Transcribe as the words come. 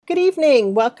Good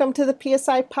evening. Welcome to the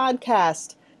PSI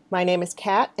podcast. My name is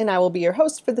Kat, and I will be your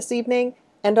host for this evening.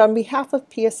 And on behalf of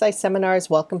PSI Seminars,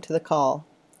 welcome to the call.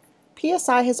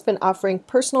 PSI has been offering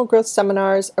personal growth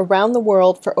seminars around the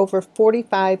world for over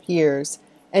 45 years.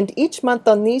 And each month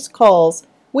on these calls,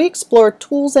 we explore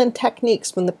tools and techniques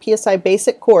from the PSI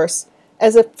Basic course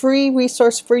as a free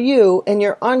resource for you in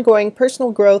your ongoing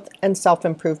personal growth and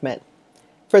self-improvement.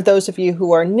 For those of you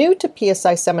who are new to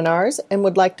PSI Seminars and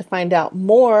would like to find out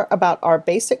more about our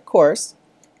basic course,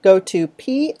 go to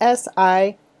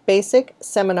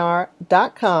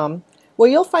psibasicseminar.com, where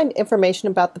you'll find information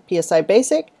about the PSI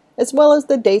Basic as well as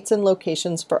the dates and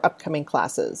locations for upcoming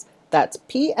classes. That's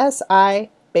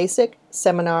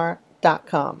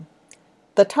psibasicseminar.com.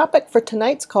 The topic for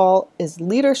tonight's call is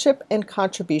leadership and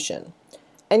contribution.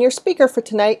 And your speaker for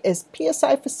tonight is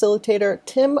PSI facilitator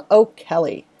Tim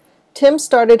O'Kelly. Tim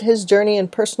started his journey in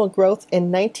personal growth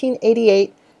in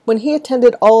 1988 when he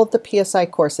attended all of the PSI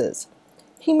courses.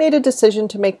 He made a decision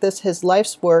to make this his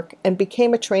life's work and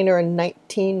became a trainer in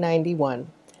 1991.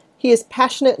 He is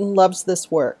passionate and loves this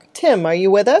work. Tim, are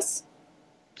you with us?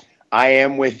 I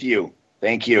am with you.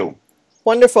 Thank you.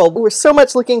 Wonderful. We're so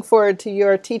much looking forward to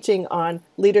your teaching on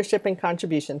leadership and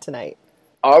contribution tonight.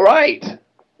 All right.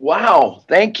 Wow.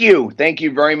 Thank you. Thank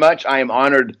you very much. I am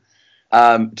honored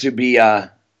to be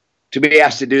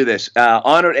asked to do this.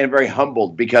 Honored and very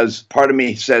humbled because part of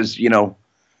me says,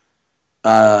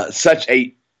 such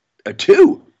a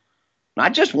two,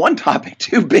 not just one topic,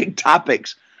 two big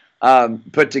topics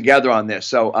put together on this.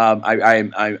 So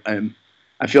I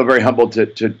feel very humbled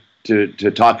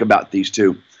to talk about these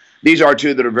two. These are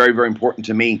two that are very, very important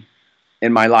to me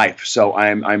in my life. So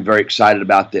I'm very excited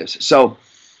about this. So,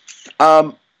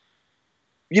 the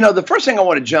first thing I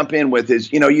want to jump in with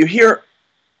is, you hear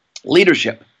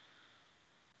leadership.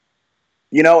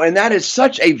 And that is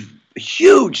such a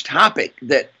huge topic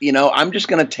that, I'm just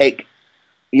going to take,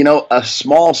 a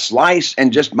small slice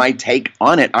and just my take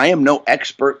on it. I am no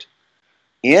expert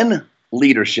in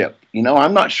leadership.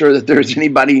 I'm not sure that there's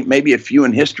anybody, maybe a few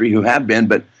in history who have been,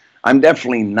 but I'm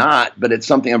definitely not, but it's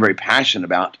something I'm very passionate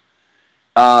about.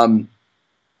 So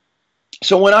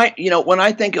when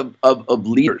I think of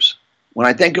leaders, when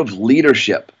I think of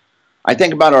leadership, I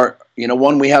think about our,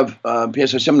 we have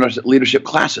PSI Seminars, leadership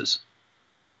classes.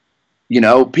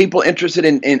 People interested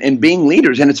in being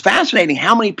leaders. And it's fascinating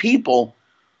how many people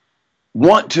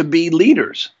want to be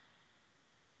leaders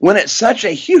when it's such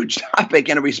a huge topic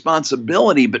and a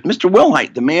responsibility. But Mr.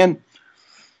 Wilhite, the man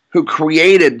who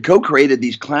co-created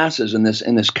these classes in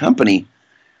this company,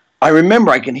 I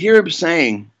remember I can hear him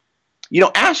saying,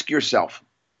 ask yourself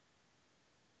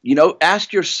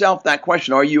that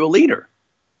question. Are you a leader?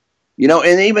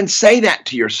 And even say that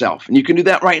to yourself. And you can do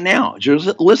that right now. As you're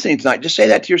listening tonight, just say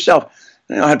that to yourself.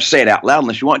 You don't have to say it out loud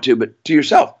unless you want to, but to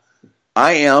yourself,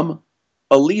 I am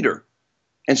a leader.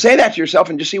 And say that to yourself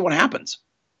and just see what happens.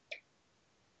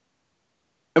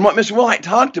 And what Mr. Wilhite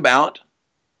talked about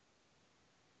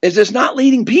is it's not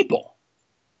leading people.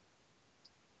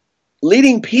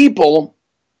 Leading people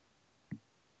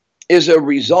is a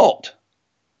result.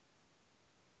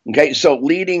 Okay, so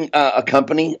leading a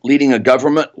company, leading a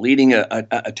government, leading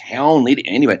a town,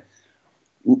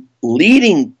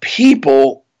 leading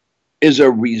people is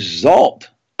a result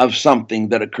of something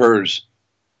that occurs.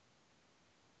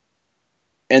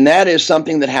 And that is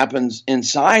something that happens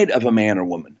inside of a man or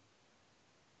woman.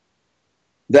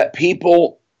 That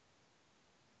people,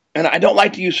 and I don't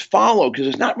like to use follow because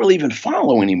it's not really even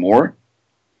follow anymore.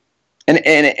 And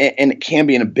it can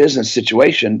be in a business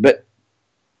situation, but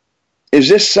is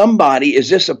this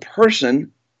a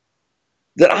person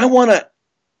that I want to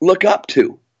look up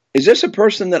to? Is this a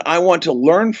person that I want to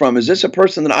learn from? Is this a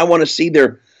person that I want to see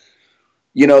their,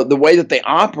 the way that they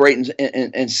operate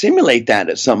and simulate that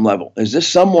at some level? Is this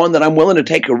someone that I'm willing to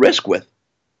take a risk with?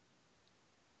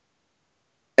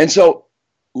 And so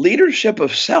leadership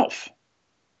of self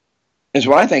is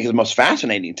what I think is the most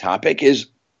fascinating topic is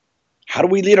how do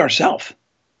we lead ourselves?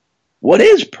 What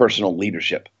is personal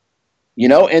leadership?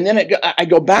 And then I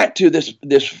go back to this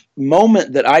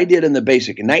moment that I did in the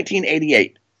basic in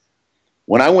 1988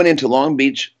 when I went into Long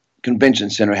Beach Convention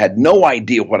Center. I had no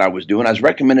idea what I was doing. I was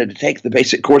recommended to take the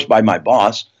basic course by my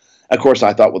boss. Of course,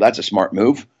 I thought, well, that's a smart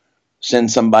move.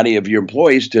 Send somebody of your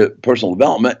employees to personal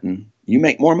development and you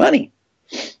make more money.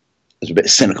 I was a bit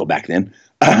cynical back then.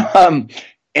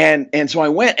 And so I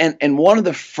went, and one of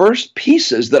the first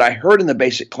pieces that I heard in the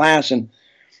basic class, and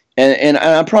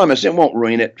I promise it won't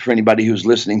ruin it for anybody who's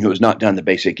listening who has not done the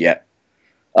basic yet.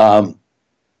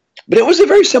 But it was a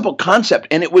very simple concept,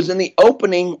 and it was in the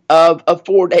opening of a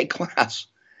 4-day class.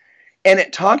 And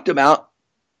it talked about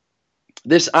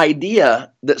this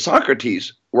idea that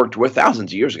Socrates worked with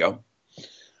thousands of years ago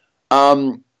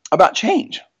about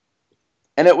change.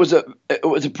 And it was a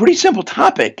pretty simple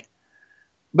topic,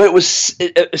 but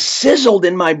it sizzled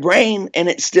in my brain, and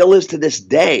it still is to this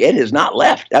day. It has not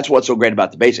left. That's what's so great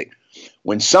about the basic.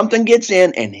 When something gets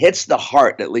in and hits the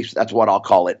heart, at least that's what I'll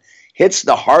call it, hits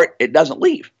the heart, it doesn't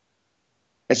leave.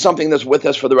 It's something that's with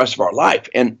us for the rest of our life.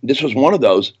 And this was one of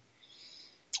those.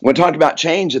 When we talked about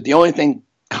change, that the only thing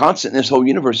constant in this whole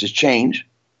universe is change.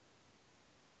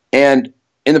 And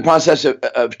in the process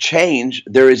of change,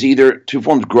 there is either two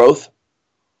forms, growth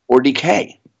or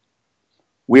decay.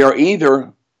 We are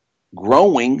either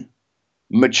growing,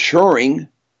 maturing,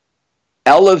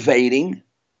 elevating,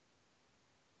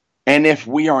 and if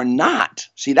we are not,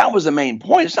 see, that was the main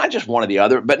point. It's not just one or the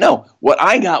other, but no, what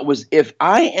I got was if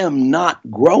I am not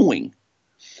growing,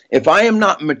 if I am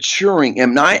not maturing,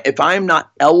 if I am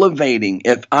not elevating,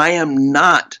 if I am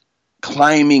not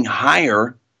climbing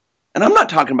higher, and I'm not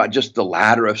talking about just the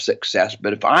ladder of success,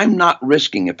 but if I'm not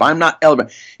risking, if I'm not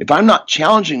elevating, if I'm not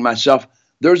challenging myself,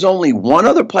 there's only one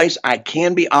other place I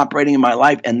can be operating in my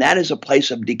life, and that is a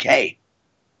place of decay.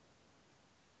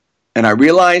 And I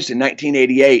realized in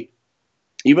 1988,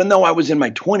 even though I was in my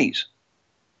 20s,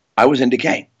 I was in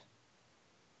decay.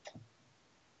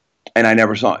 And I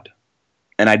never saw it.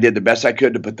 And I did the best I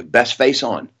could to put the best face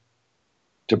on,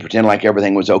 to pretend like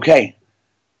everything was okay.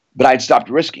 But I'd stopped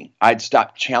risking. I'd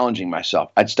stopped challenging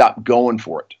myself. I'd stopped going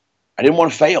for it. I didn't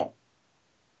want to fail.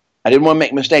 I didn't want to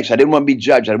make mistakes. I didn't want to be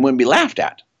judged. I didn't want to be laughed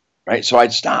at, right? So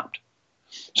I'd stopped.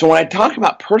 So when I talk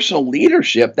about personal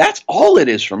leadership, that's all it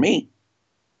is for me.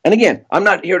 And again, I'm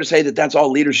not here to say that that's all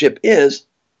leadership is,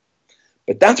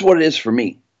 but that's what it is for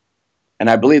me. And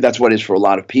I believe that's what it is for a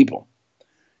lot of people,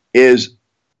 is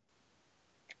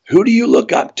who do you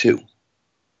look up to?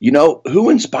 You know,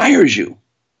 who inspires you?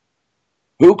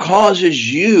 Who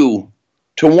causes you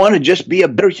to want to just be a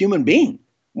better human being,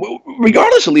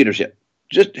 regardless of leadership?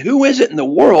 Just who is it in the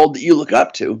world that you look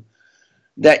up to,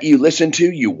 that you listen to,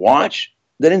 you watch,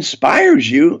 that inspires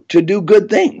you to do good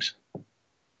things?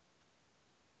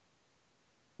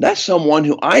 That's someone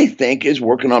who I think is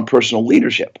working on personal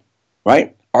leadership,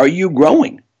 right? Are you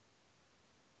growing?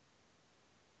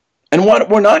 And what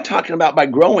we're not talking about by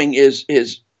growing is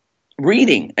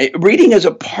reading. Reading is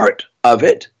a part of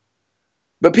it,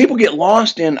 but people get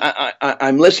lost in,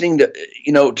 I'm listening to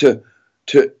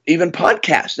even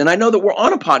podcasts. And I know that we're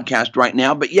on a podcast right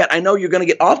now, but yet I know you're going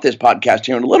to get off this podcast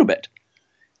here in a little bit.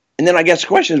 And then I guess the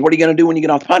question is, what are you going to do when you get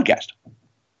off the podcast?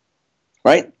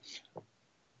 Right?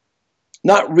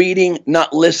 Not reading,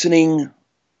 not listening,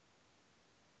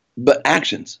 but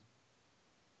actions.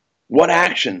 What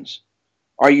actions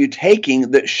are you taking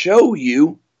that show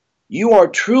you are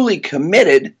truly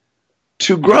committed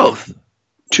to growth,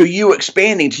 to you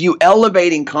expanding, to you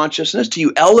elevating consciousness, to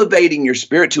you elevating your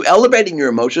spirit, to elevating your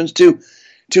emotions, to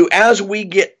as we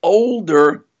get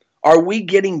older, are we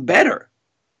getting better?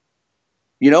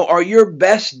 You know, are your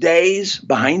best days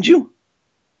behind you?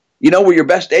 You know, were your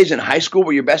best days in high school?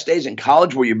 Were your best days in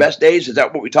college? Were your best days? Is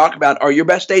that what we talk about? Are your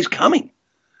best days coming?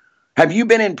 Have you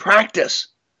been in practice,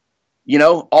 you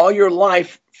know, all your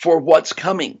life for what's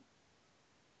coming?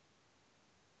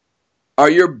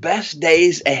 Are your best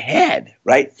days ahead,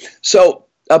 right? So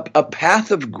a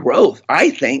path of growth, I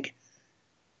think,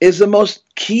 is the most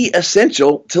key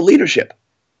essential to leadership.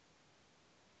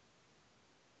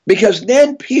 Because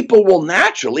then people will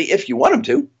naturally, if you want them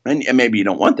to, and maybe you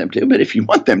don't want them to, but if you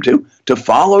want them to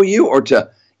follow you or to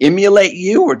emulate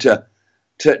you or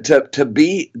to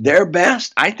be their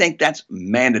best, I think that's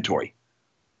mandatory.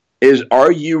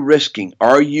 Are you risking?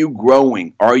 Are you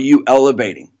growing? Are you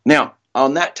elevating? Now,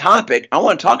 on that topic, I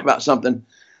want to talk about something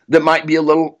that might be a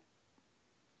little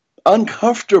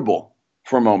uncomfortable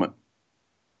for a moment.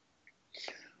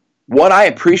 What I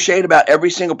appreciate about every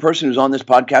single person who's on this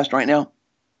podcast right now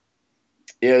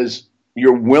is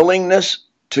your willingness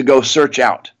to go search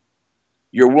out,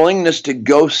 your willingness to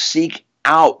go seek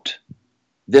out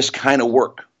this kind of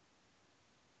work,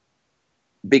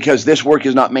 because this work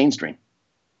is not mainstream.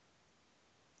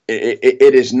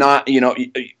 It is not, you know,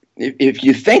 if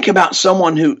you think about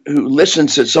someone who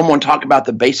listens to someone talk about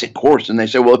the basic course and they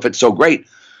say, well, if it's so great,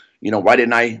 you know, why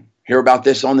didn't I hear about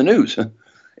this on the news?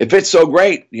 If it's so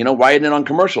great, you know, why isn't it on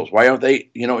commercials? Why aren't they,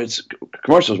 you know, it's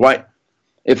commercials? Why?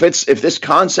 If this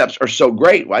concepts are so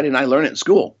great, why didn't I learn it in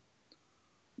school?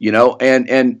 You know,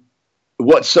 and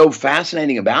what's so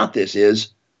fascinating about this is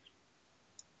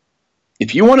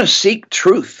if you want to seek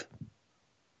truth,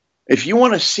 if you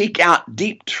want to seek out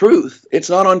deep truth, it's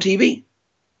not on TV.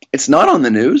 It's not on the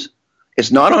news.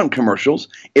 It's not on commercials.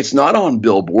 It's not on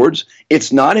billboards.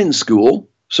 It's not in school.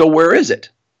 So where is it?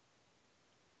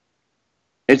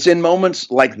 It's in moments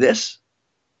like this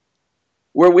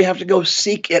where we have to go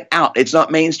seek it out. It's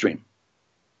not mainstream.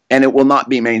 And it will not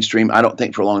be mainstream, I don't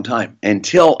think, for a long time,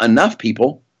 until enough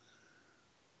people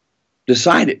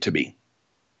decide it to be.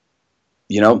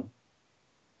 You know,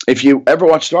 if you ever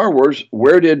watch Star Wars,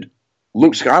 where did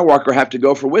Luke Skywalker have to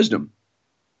go for wisdom?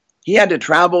 He had to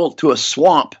travel to a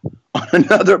swamp on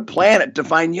another planet to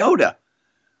find Yoda,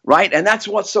 right? And that's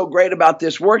what's so great about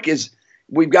this work is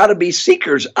we've got to be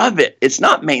seekers of it. It's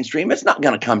not mainstream. It's not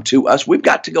going to come to us. We've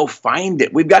got to go find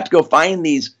it. We've got to go find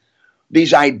these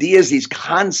ideas, these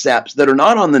concepts that are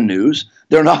not on the news.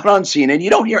 They're not on CNN. You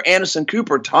don't hear Anderson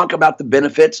Cooper talk about the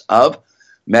benefits of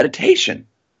meditation.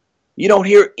 You don't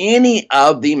hear any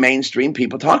of the mainstream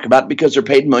people talk about it because they're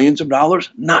paid millions of dollars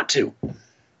not to,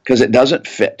 because it doesn't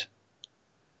fit,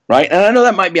 right? And I know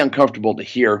that might be uncomfortable to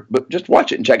hear, but just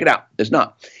watch it and check it out. It's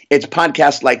not. It's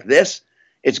podcasts like this.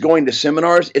 It's going to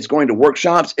seminars. It's going to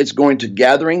workshops. It's going to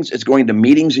gatherings. It's going to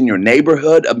meetings in your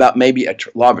neighborhood about maybe a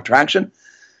law of attraction.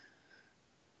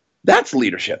 That's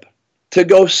leadership. To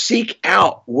go seek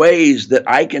out ways that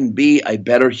I can be a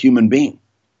better human being.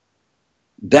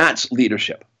 That's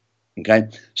leadership. Okay,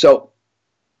 so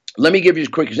let me give you a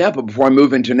quick example before I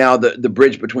move into now the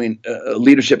bridge between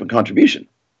leadership and contribution.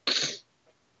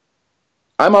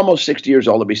 I'm almost 60 years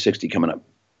old. I'll be 60 coming up.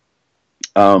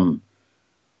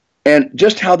 And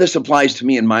just how this applies to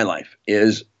me in my life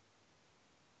is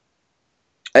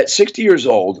at 60 years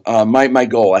old, my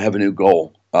goal, I have a new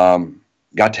goal.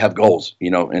 Got to have goals,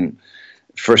 you know, and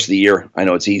first of the year, I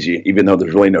know it's easy, even though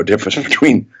there's really no difference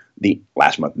between the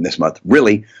last month and this month,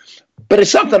 really. But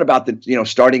it's something about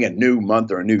starting a new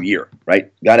month or a new year,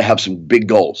 right? Got to have some big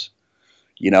goals.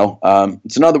 You know,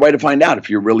 it's another way to find out if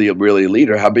you're really a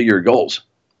leader, how big are your goals?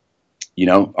 You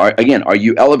know, are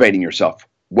you elevating yourself?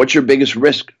 What's your biggest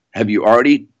risk? Have you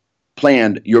already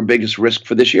planned your biggest risk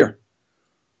for this year?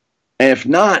 And if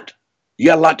not, you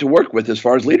got a lot to work with as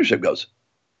far as leadership goes.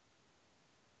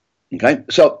 Okay,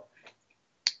 so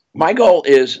my goal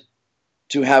is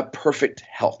to have perfect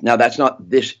health. Now, that's not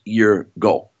this year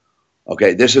goal.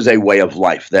 Okay, this is a way of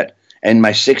life that in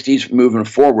my 60s moving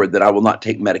forward, that I will not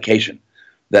take medication,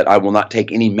 that I will not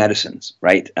take any medicines,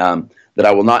 right? That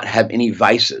I will not have any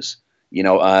vices, you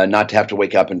know, not to have to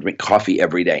wake up and drink coffee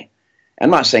every day. I'm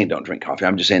not saying don't drink coffee.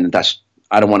 I'm just saying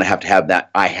I don't want to have that.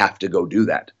 I have to go do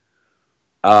that.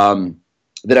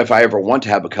 That if I ever want to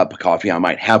have a cup of coffee, I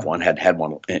might have one, had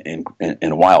one in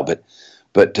a while, but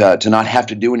to not have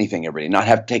to do anything every day, not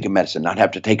have to take a medicine, not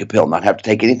have to take a pill, not have to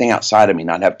take anything outside of me,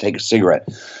 not have to take a cigarette,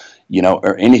 you know,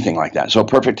 or anything like that. So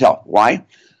perfect health. Why?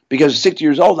 Because at 60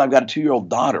 years old, I've got a 2-year-old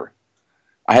daughter.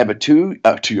 I have a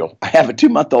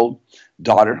 2-month-old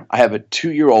daughter. I have a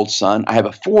 2-year-old son. I have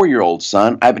a 4-year-old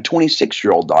son. I have a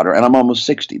 26-year-old daughter, and I'm almost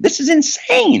 60. This is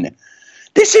insane.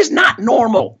 This is not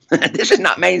normal. This is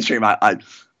not mainstream.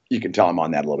 You can tell I'm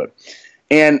on that a little bit.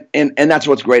 And that's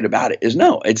what's great about it is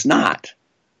no, it's not.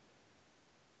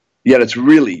 Yet it's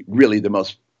really, really the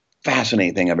most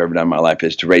fascinating thing I've ever done in my life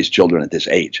is to raise children at this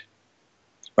age,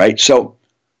 right? So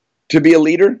to be a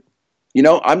leader, you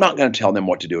know, I'm not going to tell them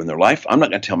what to do in their life. I'm not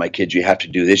going to tell my kids, you have to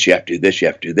do this, you have to do this, you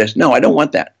have to do this. No, I don't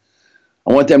want that.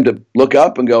 I want them to look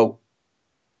up and go,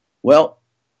 well,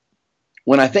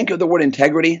 when I think of the word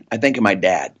integrity, I think of my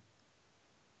dad.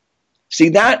 See,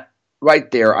 that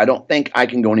right there, I don't think I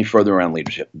can go any further around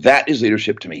leadership. That is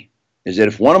leadership to me, is that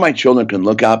if one of my children can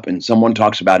look up and someone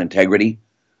talks about integrity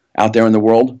out there in the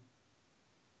world,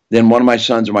 then one of my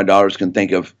sons or my daughters can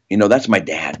think of, you know, that's my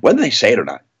dad, whether they say it or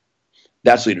not.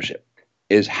 That's leadership,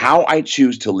 is how I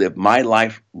choose to live my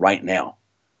life right now.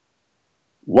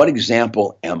 What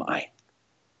example am I?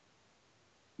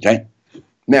 Okay?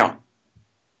 Now,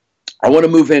 I want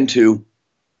to move into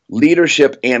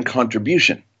leadership and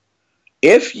contribution.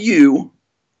 If you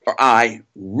or I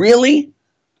really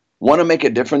want to make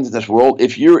a difference in this world,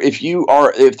 if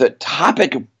the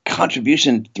topic of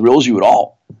contribution thrills you at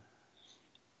all,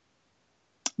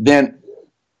 then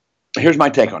here's my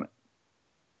take on it.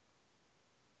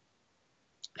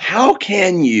 How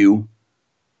can you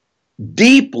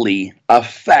deeply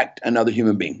affect another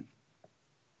human being?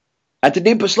 At the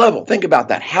deepest level, think about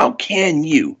that. How can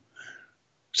you?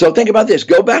 So think about this.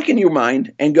 Go back in your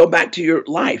mind and go back to your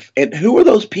life. And who are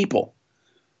those people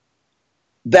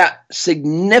that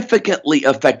significantly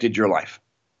affected your life?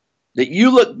 That you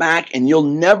look back and you'll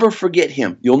never forget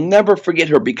him. You'll never forget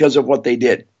her because of what they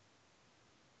did.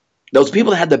 Those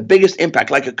people that had the biggest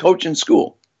impact, like a coach in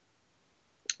school,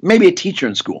 maybe a teacher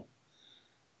in school.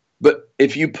 But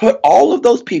if you put all of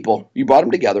those people, you brought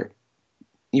them together,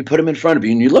 you put them in front of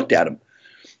you and you looked at them,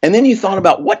 and then you thought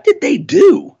about what did they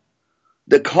do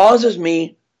that causes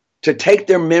me to take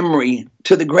their memory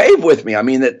to the grave with me. I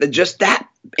mean, that just that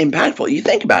impactful. You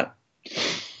think about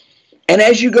it. And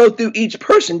as you go through each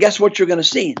person, guess what you're going to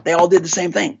see? They all did the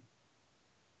same thing.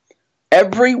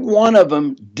 Every one of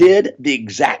them did the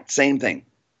exact same thing.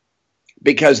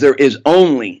 Because there is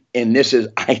only, and this is,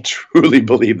 I truly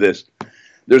believe this,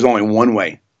 there's only one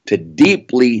way to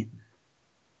deeply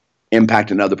impact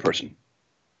another person.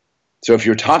 So if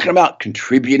you're talking about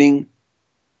contributing,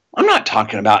 I'm not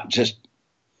talking about just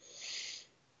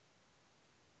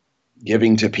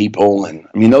giving to people. And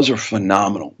I mean, those are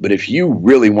phenomenal. But if you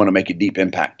really want to make a deep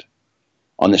impact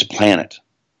on this planet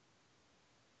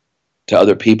to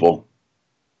other people,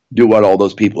 do what all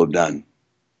those people have done.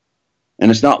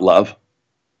 And it's not love.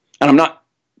 And I'm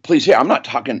not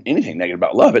talking anything negative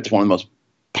about love. It's one of the most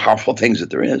powerful things that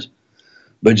there is.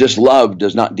 But just love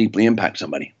does not deeply impact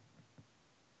somebody.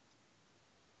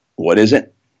 What is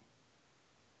it?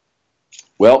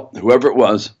 Well, whoever it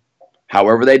was,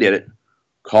 however they did it,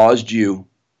 caused you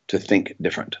to think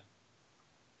different.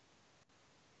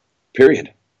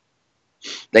 Period.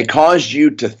 They caused you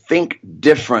to think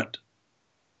different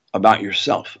about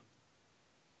yourself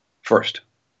first.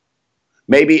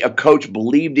 Maybe a coach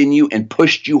believed in you and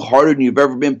pushed you harder than you've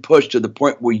ever been pushed to the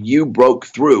point where you broke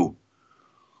through.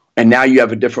 And now you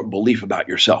have a different belief about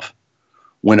yourself.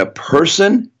 When a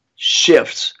person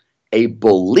shifts a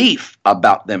belief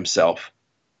about themselves,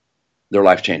 their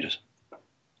life changes.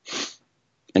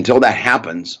 Until that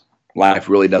happens, life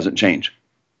really doesn't change.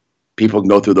 People can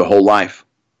go through their whole life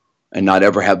and not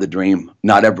ever have the dream,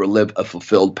 not ever live a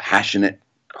fulfilled, passionate,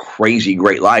 crazy,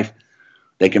 great life.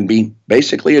 They can be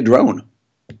basically a drone.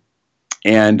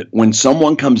 And when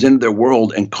someone comes into their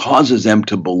world and causes them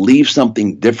to believe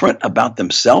something different about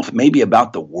themselves, maybe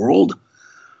about the world,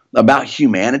 about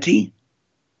humanity,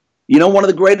 you know, one of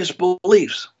the greatest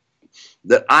beliefs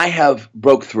that I have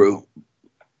broke through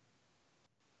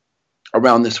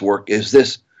around this work is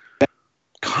this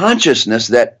consciousness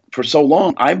that for so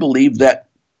long I believed that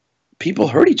people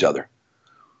hurt each other.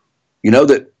 You know,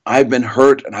 that I've been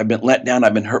hurt and I've been let down.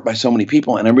 I've been hurt by so many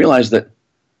people. And I realized that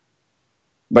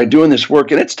by doing this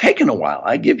work, and it's taken a while,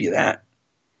 I give you that,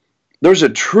 there's a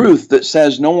truth that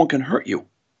says no one can hurt you.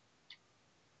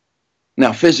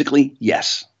 Now, physically,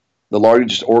 yes. The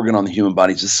largest organ on the human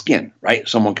body is the skin, right?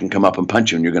 Someone can come up and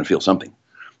punch you and you're going to feel something.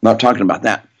 I'm not talking about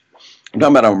that. I'm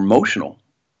talking about our emotional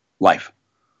life.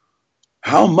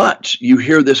 How much you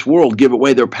hear this world give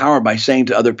away their power by saying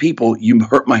to other people, you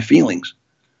hurt my feelings.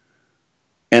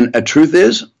 And a truth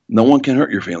is, no one can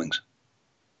hurt your feelings.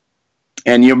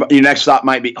 And your next thought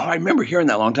might be, oh, I remember hearing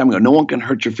that a long time ago. No one can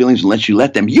hurt your feelings unless you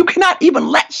let them. You cannot even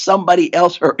let somebody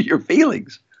else hurt your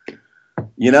feelings.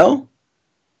 You know?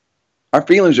 Our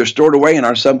feelings are stored away in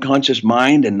our subconscious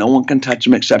mind, and no one can touch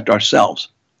them except ourselves.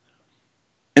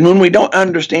 And when we don't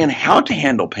understand how to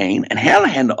handle pain and how to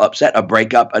handle upset, a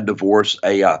breakup, a divorce,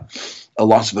 a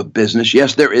loss of a business,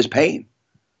 yes, there is pain.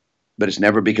 But it's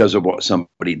never because of what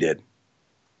somebody did.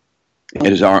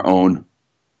 It is our own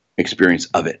experience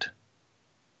of it.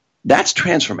 That's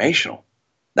transformational.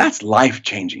 That's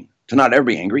life-changing. To not ever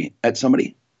be angry at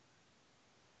somebody.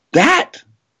 That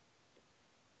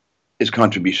is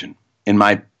contribution, in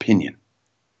my opinion.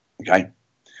 Okay?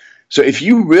 So if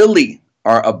you really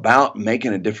are about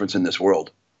making a difference in this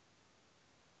world,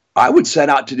 I would set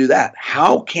out to do that.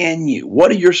 How can you?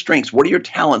 What are your strengths? What are your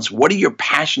talents? What are you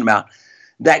passionate about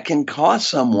that can cause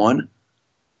someone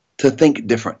to think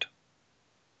different?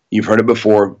 You've heard it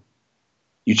before.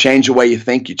 You change the way you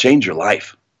think, you change your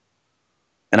life.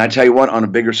 And I tell you what, on a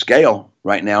bigger scale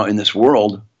right now in this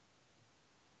world,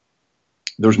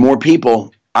 there's more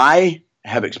people, I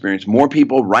have experienced more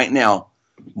people right now,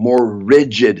 more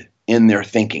rigid in their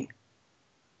thinking,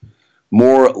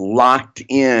 more locked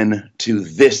in to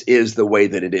this is the way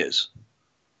that it is.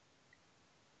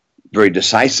 Very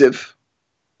decisive,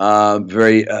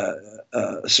 very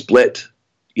split,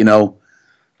 you know,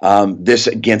 this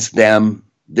against them,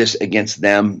 this against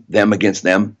them against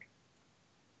them.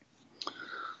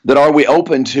 That are we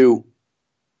open to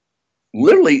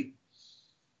literally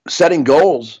setting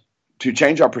goals to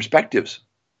change our perspectives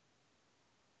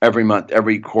every month,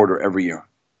 every quarter, every year,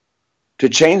 to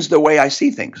change the way I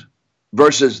see things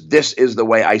versus this is the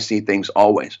way I see things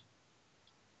always.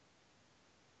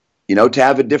 You know, to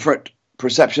have a different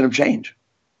perception of change.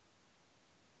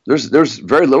 There's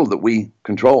very little that we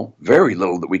control, very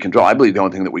little that we control. I believe the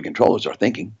only thing that we control is our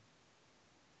thinking.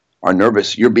 Our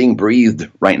nervous, you're being breathed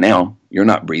right now. You're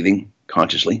not breathing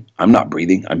consciously. I'm not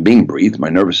breathing. I'm being breathed. My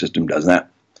nervous system does that.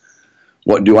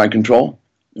 What do I control?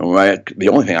 The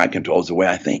only thing I control is the way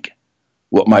I think,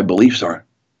 what my beliefs are.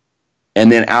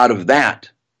 And then out of that,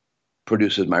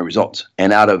 produces my results.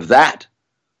 And out of that,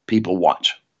 people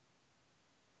watch.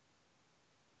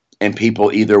 And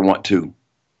people either want to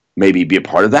maybe be a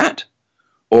part of that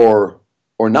or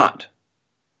not.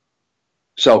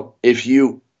 So if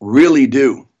you really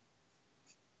do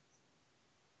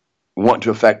want to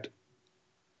affect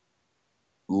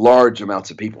large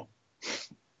amounts of people,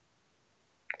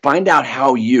 find out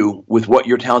how you, with what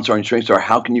your talents are and strengths are,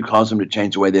 how can you cause them to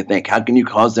change the way they think? How can you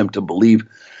cause them to believe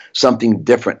something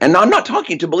different? And I'm not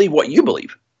talking to believe what you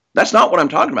believe. That's not what I'm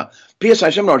talking about. PSI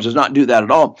Seminars does not do that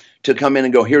at all, to come in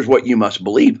and go, here's what you must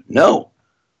believe. No.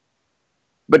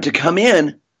 But to come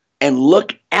in and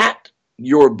look at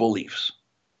your beliefs.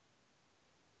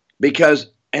 Because,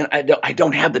 and I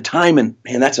don't have the time, and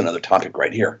that's another topic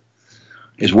right here,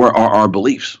 is where are our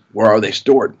beliefs? Where are they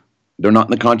stored? They're not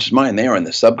in the conscious mind. They are in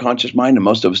the subconscious mind, and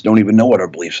most of us don't even know what our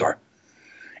beliefs are.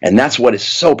 And that's what is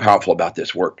so powerful about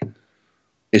this work,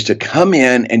 is to come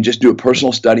in and just do a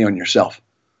personal study on yourself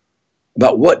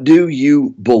about what do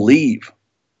you believe.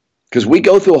 Because we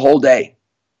go through a whole day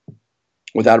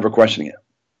without ever questioning it.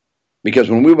 Because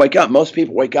when we wake up, most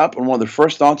people wake up and one of their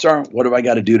first thoughts are, what do I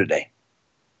got to do today?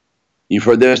 You've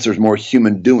heard this, there's more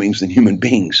human doings than human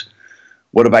beings.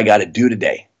 What have I got to do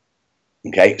today?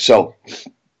 Okay, so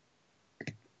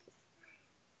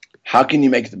how can you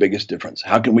make the biggest difference?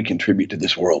 How can we contribute to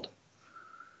this world?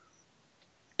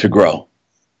 To grow,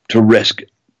 to risk,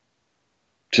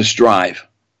 to strive,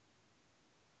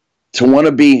 to want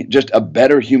to be just a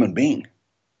better human being,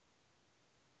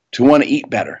 to want to eat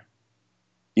better.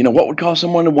 You know, what would cause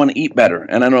someone to want to eat better?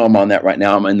 And I know I'm on that right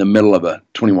now. I'm in the middle of a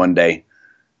 21-day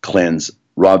cleanse,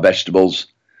 raw vegetables,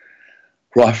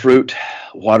 raw fruit,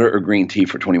 water or green tea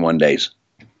for 21 days.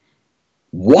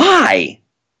 Why?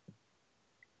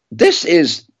 This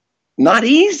is not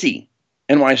easy.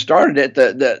 And when I started it,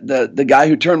 the guy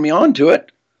who turned me on to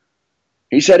it,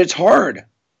 he said, it's hard.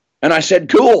 And I said,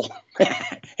 cool.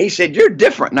 He said, you're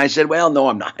different. And I said, well, no,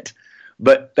 I'm not.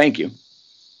 But thank you.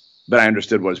 But I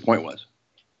understood what his point was.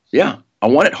 Yeah, I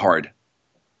want it hard.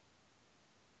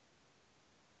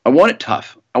 I want it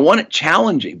tough. I want it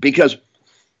challenging, because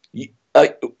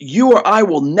you or I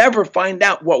will never find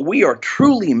out what we are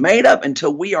truly made of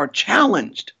until we are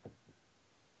challenged.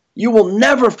 You will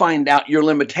never find out your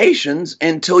limitations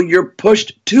until you're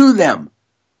pushed to them.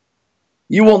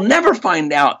 You will never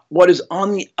find out what is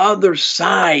on the other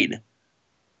side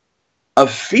of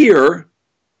fear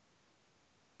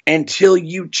until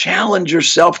you challenge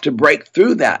yourself to break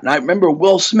through that. And I remember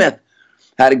Will Smith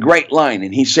had a great line,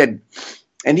 and he said,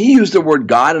 and he used the word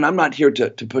God, and I'm not here to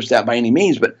push that by any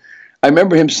means, but I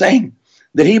remember him saying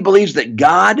that he believes that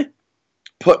God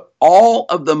put all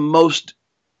of the most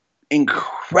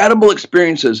incredible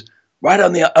experiences right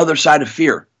on the other side of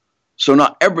fear, so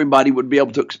not everybody would be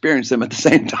able to experience them at the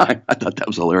same time. I thought that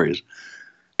was hilarious.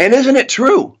 And isn't it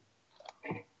true?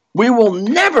 We will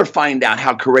never find out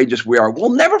how courageous we are.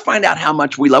 We'll never find out how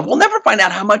much we love. We'll never find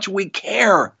out how much we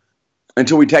care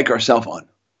until we take ourselves on.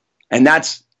 And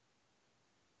that's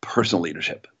personal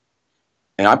leadership.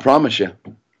 And I promise you,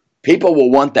 people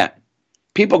will want that.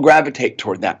 People gravitate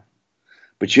toward that.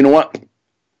 But you know what?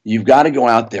 You've got to go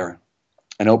out there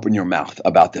and open your mouth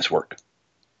about this work.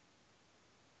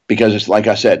 Because it's like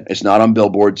I said, it's not on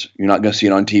billboards. You're not going to see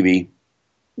it on TV.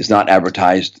 It's not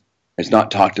advertised. It's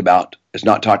not talked about. It's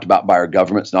not talked about by our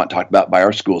government. It's not talked about by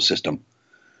our school system.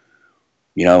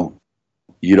 You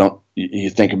know, you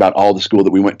think about all the school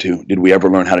that we went to. Did we ever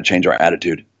learn how to change our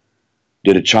attitude?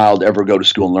 Did a child ever go to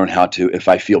school and learn how to, if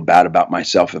I feel bad about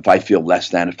myself, if I feel less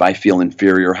than, if I feel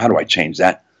inferior, how do I change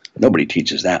that? Nobody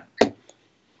teaches that.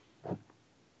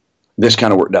 This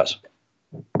kind of work does.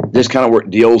 This kind of work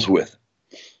deals with,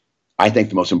 I think,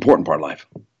 the most important part of life.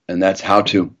 And that's how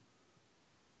to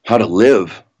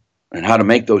live and how to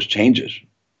make those changes.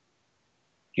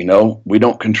 You know, we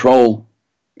don't control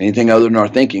anything other than our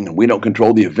thinking. We don't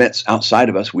control the events outside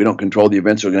of us. We don't control the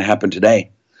events that are going to happen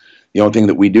today. The only thing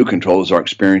that we do control is our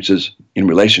experiences in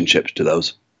relationships to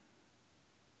those.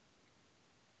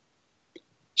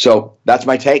 So that's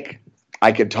my take.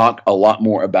 I could talk a lot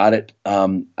more about it.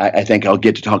 I think I'll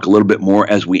get to talk a little bit more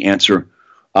as we answer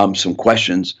some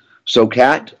questions. So,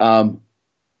 Kat, are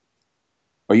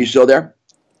you still there?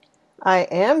 I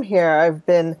am here. I've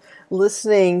been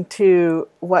listening to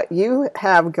what you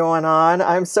have going on.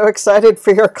 I'm so excited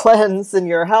for your cleanse and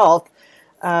your health.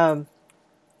 I've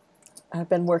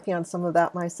been working on some of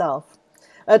that myself.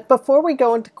 Before we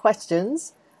go into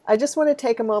questions, I just want to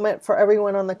take a moment for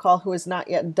everyone on the call who has not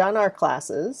yet done our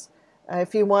classes.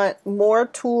 If you want more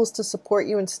tools to support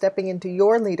you in stepping into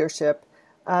your leadership,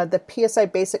 the PSI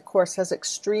Basic course has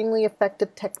extremely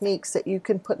effective techniques that you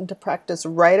can put into practice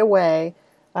right away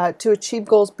to achieve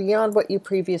goals beyond what you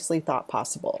previously thought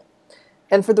possible.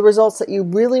 And for the results that you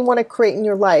really want to create in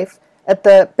your life, at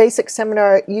the Basic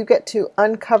Seminar, you get to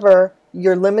uncover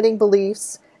your limiting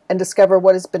beliefs and discover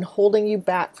what has been holding you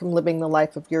back from living the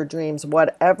life of your dreams,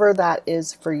 whatever that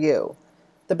is for you.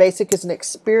 The Basic is an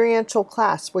experiential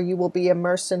class where you will be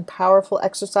immersed in powerful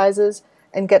exercises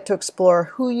and get to explore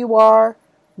who you are,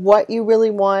 what you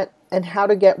really want, and how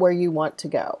to get where you want to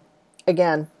go.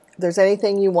 Again, if there's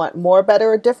anything you want more, better,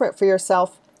 or different for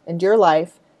yourself and your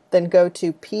life, then go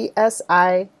to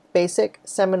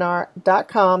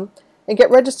psibasicseminar.com and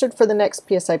get registered for the next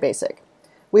PSI Basic.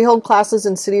 We hold classes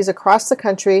in cities across the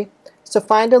country, so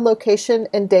find a location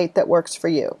and date that works for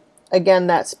you. Again,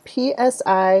 that's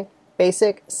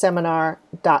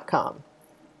psibasicseminar.com.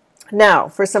 Now,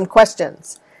 for some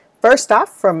questions. First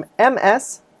off, from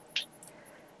MS.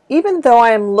 Even though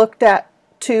I am looked at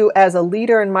to as a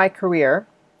leader in my career,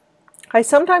 I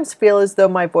sometimes feel as though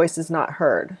my voice is not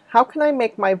heard. How can I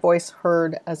make my voice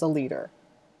heard as a leader?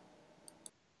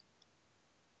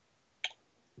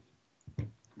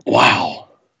 Wow.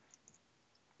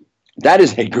 That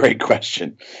is a great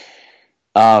question.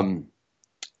 Okay,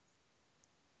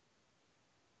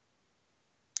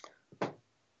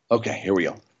 here we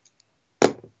go.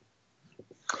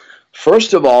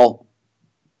 First of all,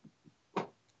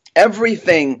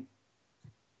 everything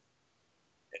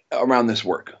around this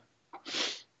work,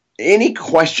 any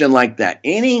question like that,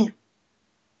 any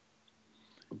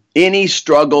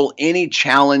struggle, any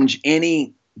challenge,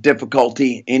 any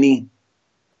difficulty,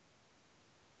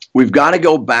 we've got to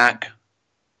go back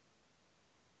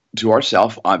to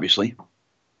ourselves, obviously.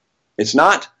 It's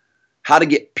not how to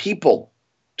get people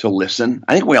to listen.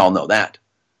 I think we all know that.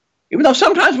 Even though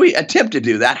sometimes we attempt to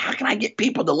do that, how can I get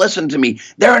people to listen to me?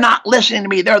 They're not listening to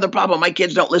me. They're the problem. My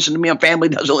kids don't listen to me. My family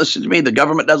doesn't listen to me. The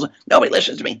government doesn't. Nobody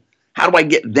listens to me. How do I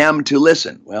get them to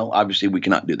listen? Well, obviously, we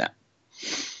cannot do that.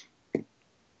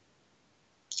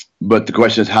 But the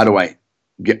question is, how do I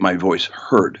get my voice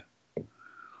heard?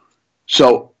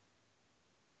 So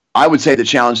I would say the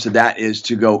challenge to that is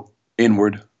to go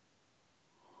inward.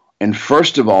 And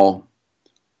first of all,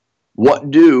 what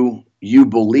do you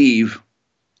believe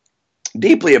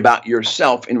deeply about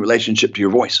yourself in relationship to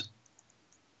your voice?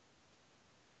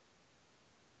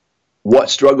 What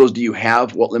struggles do you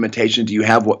have? What limitations do you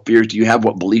have? What fears do you have?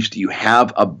 What beliefs do you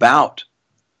have about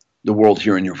the world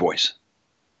hearing your voice?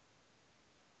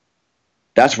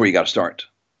 That's where you got to start.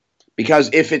 Because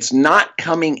if it's not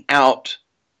coming out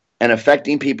and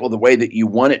affecting people the way that you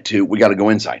want it to, we got to go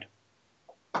inside.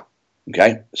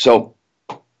 Okay? So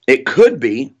it could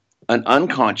be an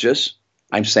unconscious,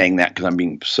 I'm saying that because I'm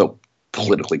being so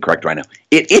politically correct right now.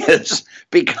 It is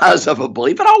because of a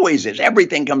belief. It always is.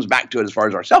 Everything comes back to it as far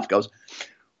as ourself goes.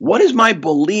 What is my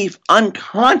belief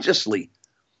unconsciously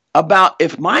about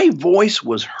if my voice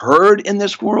was heard in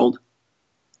this world?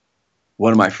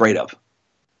 What am I afraid of?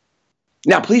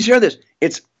 Now, please hear this.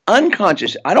 It's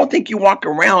unconscious. I don't think you walk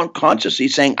around consciously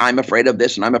saying, I'm afraid of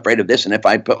this and I'm afraid of this. And if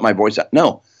I put my voice up,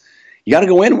 no, you got to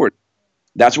go inward.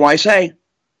 That's why I say,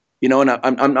 and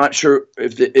I'm not sure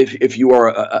if you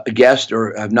are a guest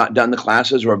or have not done the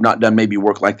classes or have not done maybe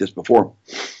work like this before.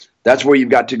 That's where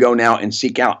you've got to go now and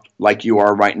seek out like you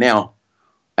are right now.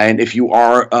 And if you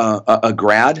are a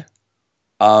grad,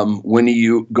 when are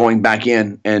you going back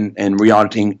in and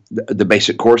re-auditing the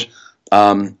basic course?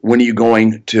 When are you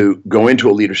going to go into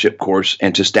a leadership course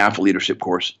and to staff a leadership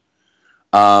course?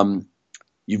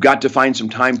 You've got to find some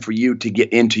time for you to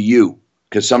get into you,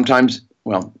 because sometimes,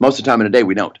 well, most of the time in a day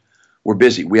we don't. We're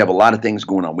busy. We have a lot of things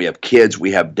going on. We have kids.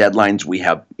 We have deadlines. We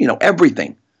have,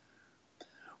 everything.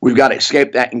 We've got to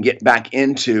escape that and get back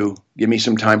into, give me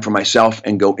some time for myself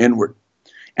and go inward.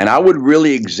 And I would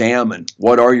really examine,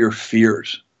 what are your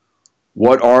fears?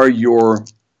 What are your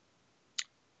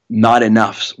not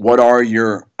enoughs? What are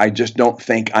your, I just don't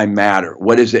think I matter?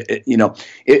 What is it?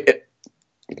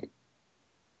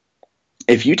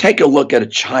 If you take a look at a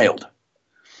child,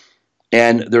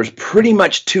 and there's pretty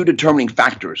much two determining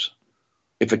factors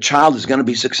if a child is going to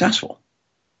be successful.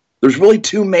 There's really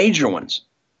two major ones.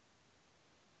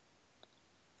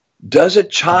 Does a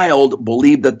child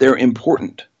believe that they're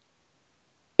important?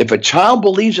 If a child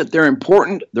believes that they're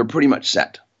important, they're pretty much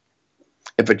set.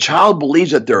 If a child believes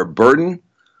that they're a burden,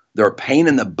 they're a pain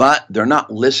in the butt, they're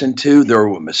not listened to, they're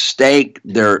a mistake,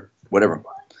 they're whatever.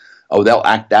 Oh, they'll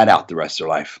act that out the rest of their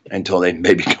life until they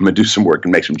maybe come and do some work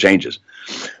and make some changes.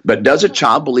 But does a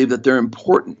child believe that they're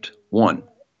important? One.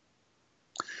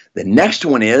 The next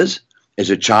one is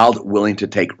a child willing to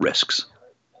take risks?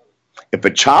 If a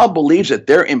child believes that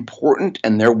they're important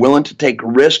and they're willing to take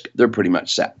risk, they're pretty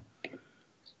much set.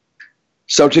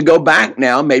 So to go back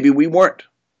now, maybe we weren't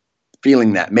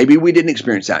feeling that. Maybe we didn't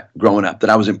experience that growing up, that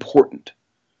I was important.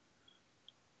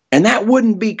 And that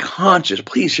wouldn't be conscious.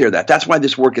 Please hear that. That's why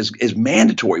this work is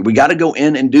mandatory. We got to go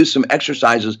in and do some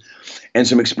exercises and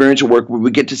some experiential work where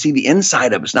we get to see the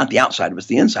inside of us, not the outside of us,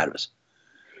 the inside of us.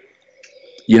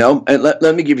 You know, and let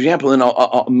me give you an example, and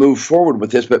I'll move forward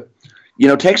with this. But, you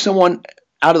know, take someone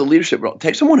out of the leadership role.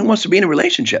 Take someone who wants to be in a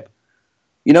relationship.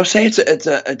 You know, say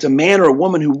it's a man or a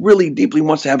woman who really deeply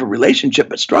wants to have a relationship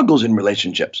but struggles in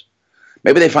relationships.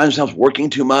 Maybe they find themselves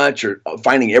working too much or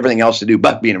finding everything else to do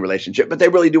but be in a relationship, but they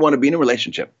really do want to be in a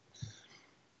relationship.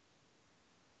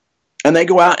 And they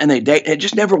go out and they date. It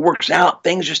just never works out.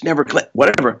 Things just never click,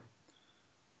 whatever.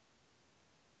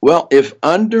 Well, if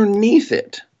underneath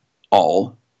it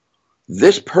all,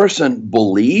 this person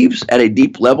believes at a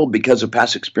deep level because of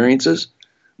past experiences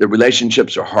that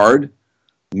relationships are hard,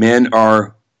 men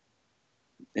are,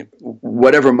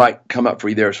 whatever might come up for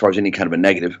you there as far as any kind of a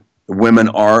negative, women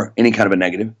are any kind of a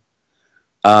negative.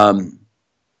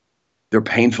 They're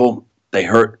painful. They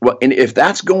hurt. Well, and if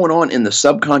that's going on in the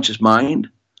subconscious mind,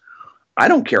 I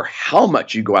don't care how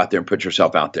much you go out there and put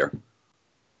yourself out there.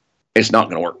 It's not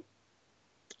going to work.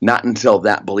 Not until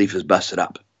that belief is busted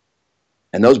up.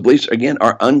 And those beliefs, again,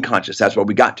 are unconscious. That's why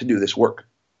we got to do this work.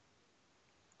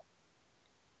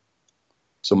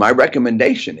 So my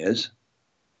recommendation is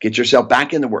get yourself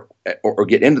back in the work or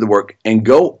get into the work and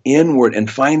go inward and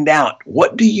find out,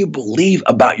 what do you believe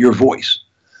about your voice?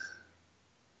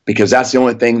 Because that's the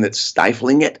only thing that's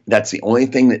stifling it. That's the only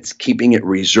thing that's keeping it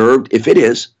reserved. If it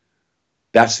is,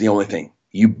 that's the only thing.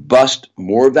 You bust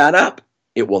more of that up,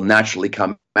 it will naturally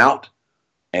come out,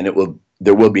 and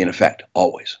there will be an effect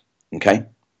always. Okay?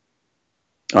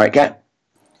 All right, Kat?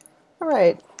 All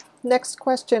right. Next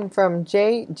question from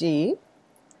JG.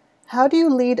 How do you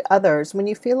lead others when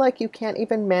you feel like you can't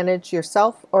even manage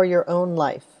yourself or your own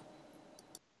life?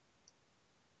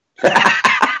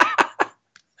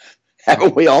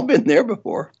 Haven't we all been there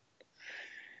before?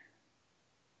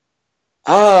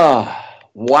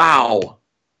 Wow.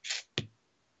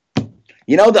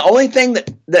 You know, the only thing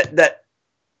that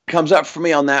comes up for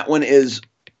me on that one is,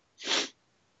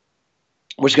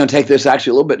 we're just going to take this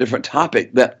actually a little bit different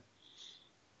topic, that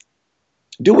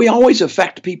do we always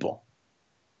affect people?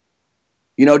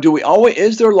 You know,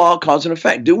 is there law of cause and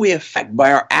effect? Do we affect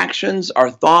by our actions,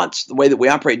 our thoughts, the way that we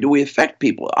operate? Do we affect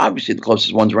people? Obviously, the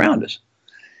closest ones around us.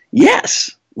 Yes,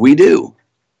 we do.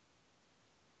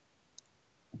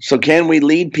 So can we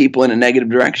lead people in a negative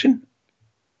direction?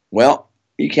 Well,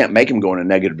 you can't make them go in a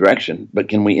negative direction, but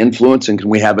can we influence and can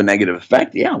we have a negative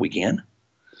effect? Yeah, we can.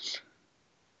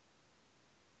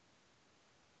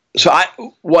 So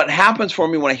what happens for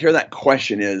me when I hear that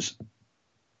question is,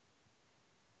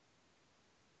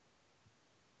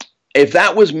 if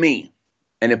that was me,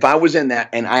 and if I was in that,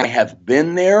 and I have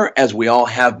been there, as we all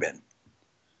have been,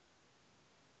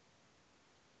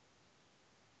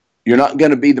 you're not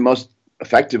going to be the most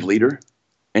effective leader.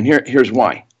 And here's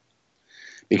why.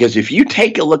 Because if you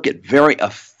take a look at very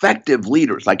effective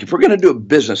leaders, like if we're going to do a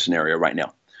business scenario right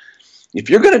now, if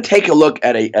you're going to take a look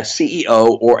at a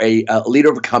CEO or a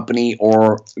leader of a company,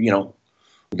 or, you know,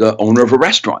 the owner of a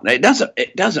restaurant, it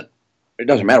doesn't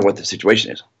matter what the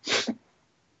situation is.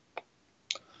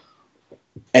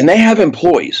 And they have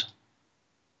employees.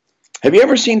 Have you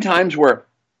ever seen times where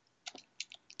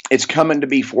it's coming to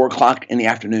be 4 o'clock in the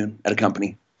afternoon at a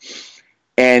company,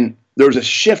 and there's a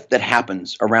shift that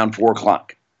happens around 4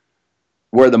 o'clock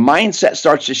where the mindset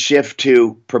starts to shift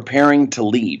to preparing to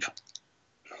leave,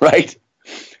 right?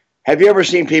 Have you ever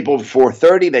seen people at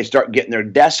 4:30, they start getting their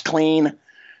desk clean,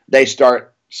 they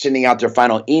start sending out their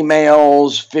final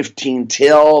emails, 15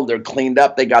 till, they're cleaned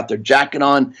up, they got their jacket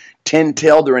on, 10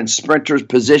 till, they're in sprinter's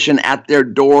position at their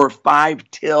door,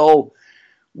 5 till,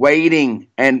 waiting,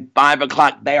 and 5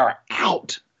 o'clock, they are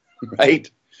out, right?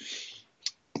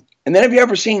 And then have you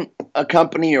ever seen a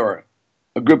company or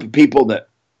a group of people that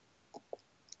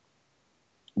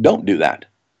don't do that,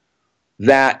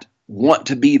 that want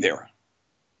to be there,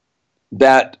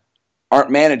 that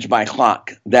aren't managed by a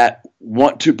clock, that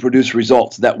want to produce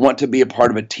results, that want to be a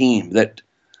part of a team, that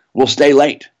will stay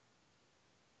late,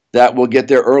 that will get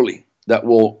there early, that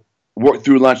will work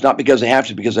through lunch, not because they have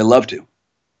to, because they love to.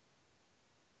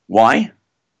 Why?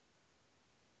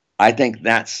 I think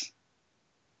that's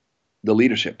the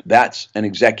leadership. That's an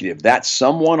executive. That's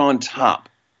someone on top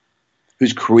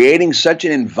who's creating such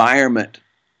an environment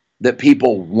that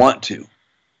people want to,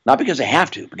 not because they have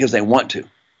to, because they want to.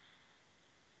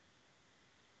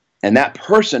 And that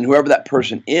person, whoever that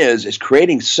person is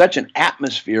creating such an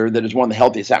atmosphere that is one of the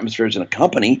healthiest atmospheres in a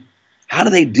company. How do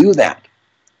they do that?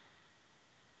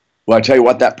 Well, I tell you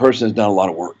what, that person has done a lot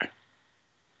of work.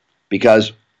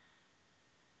 Because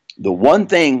The one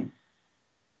thing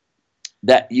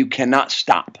that you cannot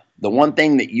stop, the one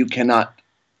thing that you cannot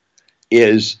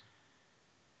is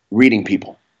reading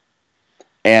people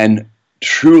and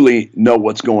truly know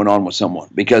what's going on with someone,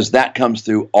 because that comes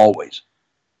through always.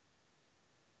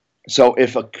 So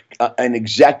if an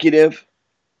executive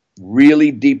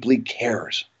really deeply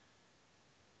cares,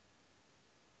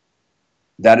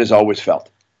 that is always felt.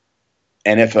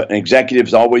 And if an executive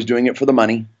is always doing it for the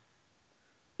money,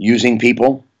 using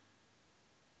people,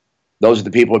 those are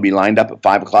the people who be lined up at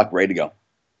 5 o'clock ready to go.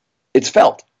 It's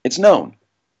felt. It's known.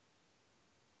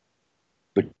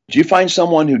 But do you find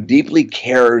someone who deeply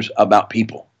cares about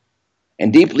people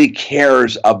and deeply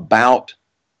cares about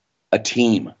a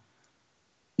team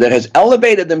that has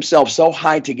elevated themselves so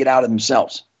high to get out of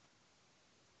themselves,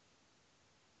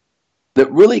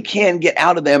 that really can get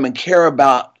out of them and care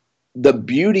about the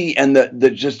beauty and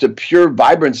the just the pure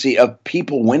vibrancy of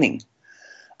people winning,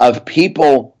 of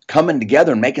people coming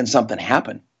together and making something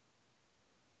happen?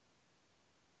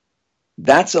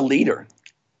 That's a leader.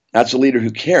 That's a leader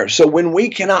who cares. So when we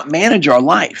cannot manage our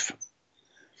life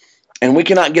and we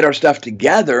cannot get our stuff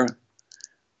together,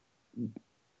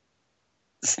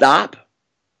 stop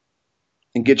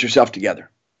and get yourself together.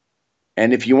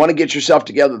 And if you want to get yourself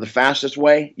together the fastest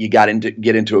way, you got to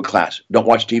get into a class. Don't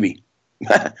watch TV.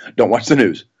 Don't watch the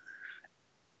news.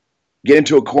 Get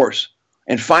into a course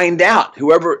and find out,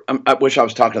 I wish I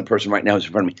was talking to the person right now who's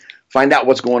in front of me. Find out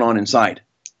what's going on inside.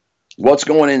 What's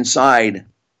going inside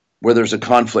where there's a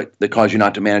conflict that caused you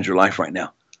not to manage your life right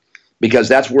now. Because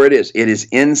that's where it is. It is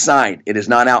inside. It is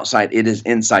not outside. It is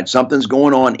inside. Something's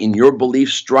going on in your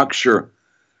belief structure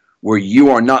where you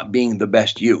are not being the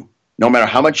best you. No matter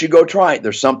how much you go try it,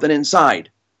 there's something inside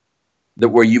that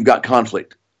where you've got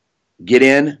conflict. Get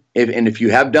in, and if you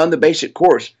have done the basic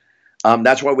course,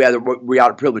 that's why we have the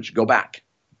reality privilege. Go back.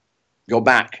 Go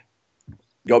back.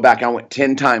 Go back. I went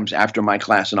 10 times after my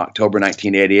class in October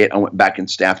 1988. I went back and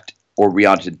staffed or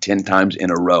re-audited 10 times in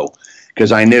a row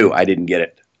because I knew I didn't get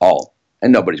it all,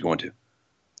 and nobody's going to.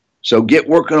 So get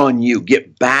working on you.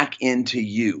 Get back into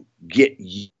you. Get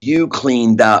you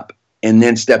cleaned up, and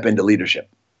then step into leadership.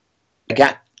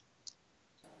 Kat?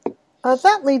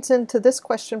 That leads into this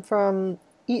question from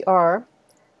ER.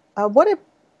 What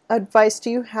advice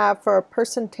do you have for a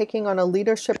person taking on a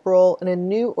leadership role in a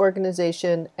new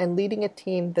organization and leading a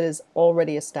team that is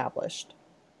already established?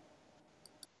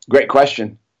 Great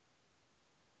question.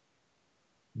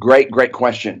 Great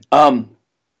question. Wow,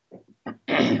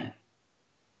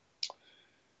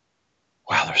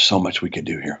 there's so much we could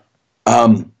do here.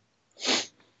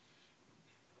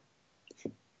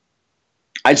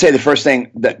 I'd say the first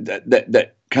thing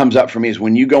that comes up for me is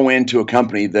when you go into a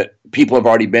company that people have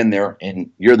already been there and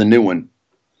you're the new one,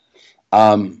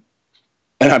 and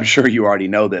I'm sure you already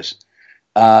know this,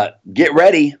 get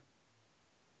ready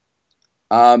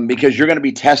because you're going to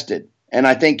be tested. And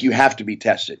I think you have to be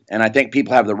tested. And I think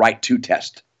people have the right to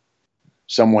test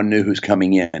someone new who's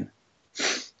coming in.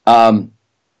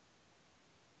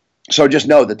 So just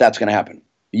know that that's going to happen.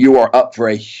 You are up for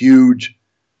a huge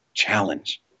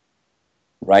challenge,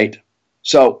 right?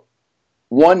 So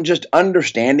one, just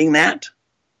understanding that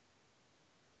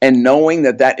and knowing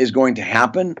that that is going to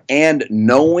happen and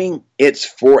knowing it's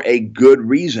for a good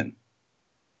reason.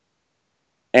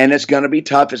 And it's going to be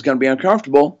tough. It's going to be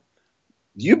uncomfortable.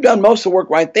 You've done most of the work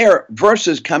right there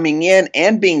versus coming in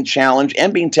and being challenged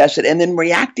and being tested and then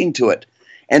reacting to it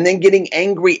and then getting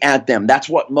angry at them. That's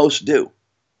what most do.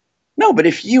 No, but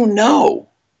if you know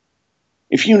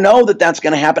that that's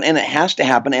going to happen and it has to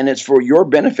happen and it's for your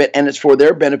benefit and it's for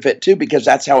their benefit too, because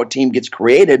that's how a team gets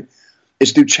created,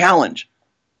 is through challenge.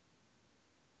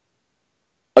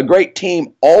 A great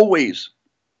team always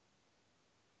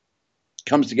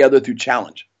comes together through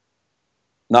challenge.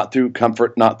 Not through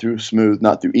comfort, not through smooth,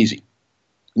 not through easy.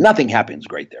 Nothing happens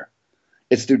great there.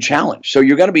 It's through challenge. So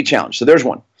you're going to be challenged. So there's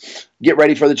one. Get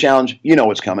ready for the challenge. You know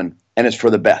what's coming, and it's for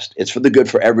the best. It's for the good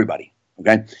for everybody.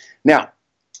 Okay? Now,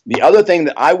 the other thing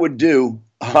that I would do,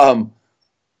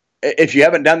 if you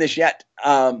haven't done this yet,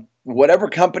 whatever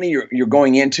company you're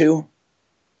going into,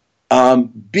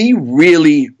 be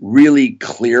really, really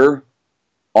clear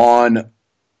on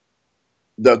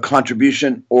the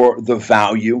contribution or the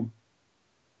value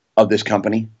of this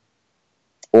company.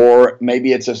 Or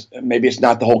maybe it's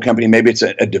not the whole company. Maybe it's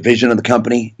a division of the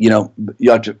company. You know, you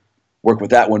have to work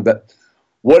with that one. But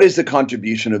what is the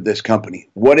contribution of this company?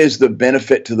 What is the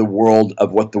benefit to the world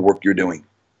of what the work you're doing?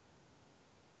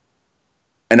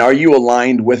 And are you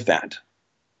aligned with that?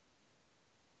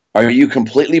 Are you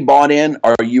completely bought in?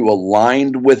 Are you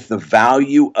aligned with the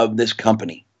value of this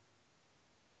company?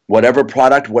 whatever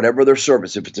product, whatever their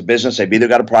service. If it's a business, they've either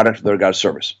got a product or they've got a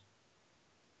service.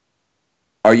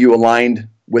 Are you aligned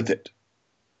with it?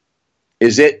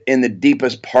 Is it in the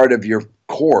deepest part of your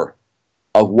core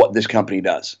of what this company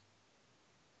does?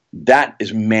 That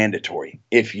is mandatory.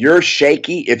 If you're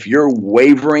shaky, if you're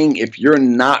wavering, if you're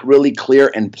not really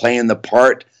clear and playing the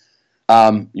part,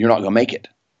 you're not going to make it.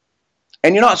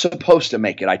 And you're not supposed to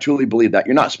make it. I truly believe that.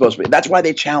 You're not supposed to. That's why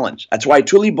they challenge. That's why I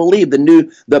truly believe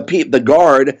the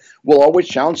guard will always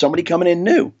challenge somebody coming in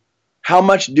new. How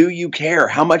much do you care?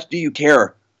 How much do you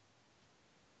care?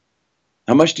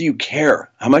 How much do you care?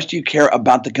 How much do you care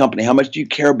about the company? How much do you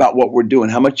care about what we're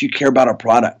doing? How much do you care about our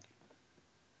product?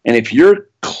 And if you're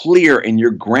clear and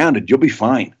you're grounded, you'll be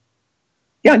fine.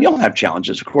 Yeah, and you'll have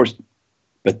challenges, of course,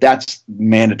 but that's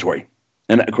mandatory.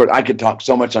 And of course, I could talk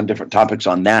so much on different topics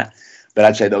on that, but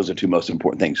I'd say those are two most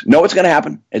important things. Know it's going to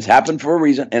happen. It's happened for a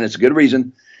reason, and it's a good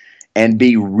reason. And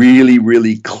be really,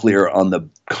 really clear on the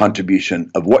contribution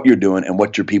of what you're doing and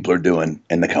what your people are doing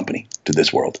in the company to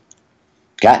this world.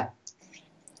 Okay?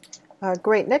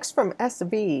 Great. Next from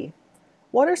SV.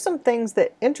 What are some things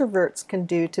that introverts can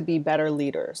do to be better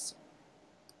leaders?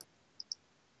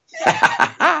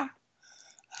 I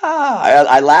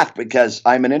laugh because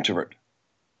I'm an introvert.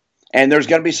 And there's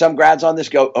going to be some grads on this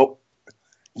go, oh,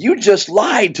 you just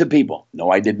lied to people. No,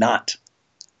 I did not.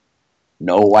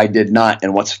 No, I did not.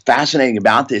 And what's fascinating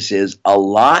about this is a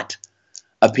lot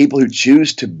of people who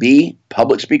choose to be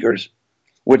public speakers,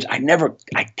 which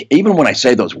even when I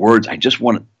say those words, I just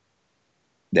want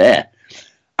to,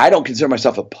 I don't consider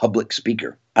myself a public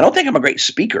speaker. I don't think I'm a great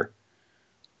speaker.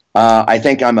 I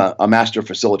think I'm a master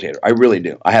facilitator. I really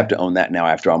do. I have to own that now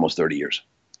after almost 30 years.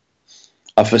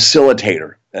 A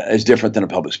facilitator is different than a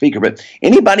public speaker, but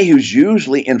anybody who's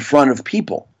usually in front of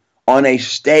people on a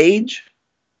stage,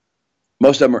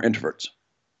 most of them are introverts.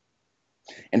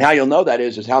 And how you'll know that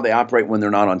is how they operate when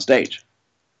they're not on stage.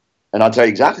 And I'll tell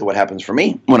you exactly what happens for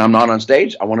me. When I'm not on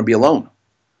stage, I want to be alone.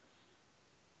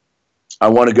 I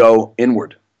want to go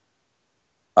inward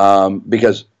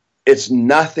because it's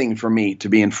nothing for me to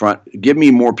be in front. Give me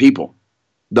more people.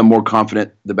 The more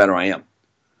confident, the better I am.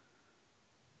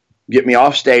 Get me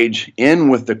off stage, in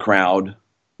with the crowd,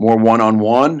 more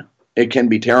one-on-one, it can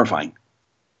be terrifying.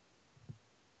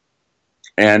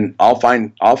 And I'll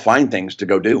find things to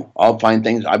go do. I'll find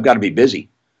things. I've got to be busy.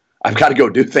 I've got to go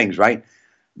do things, right?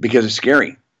 Because it's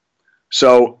scary.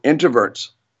 So introverts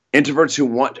who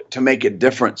want to make a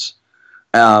difference,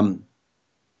 I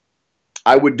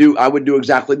would do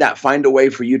exactly that. Find a way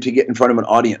for you to get in front of an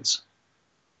audience.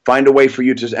 Find a way for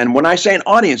you to, and when I say an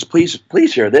audience, please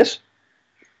hear this.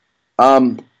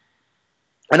 An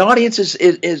audience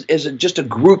is just a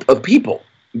group of people,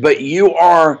 but you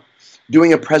are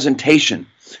doing a presentation.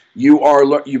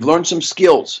 You've learned some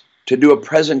skills to do a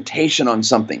presentation on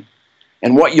something.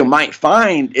 And what you might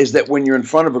find is that when you're in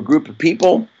front of a group of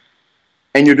people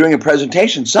and you're doing a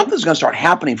presentation, something's going to start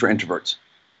happening for introverts.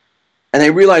 And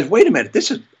they realize, wait a minute,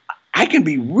 I can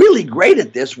be really great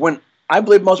at this, when I've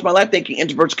lived most of my life thinking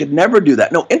introverts could never do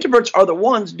that. No, introverts are the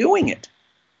ones doing it.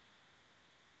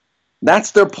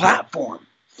 That's their platform.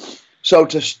 So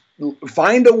to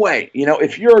find a way,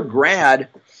 if you're a grad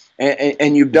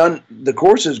and you've done the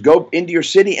courses, go into your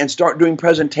city and start doing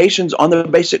presentations on the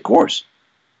basic course.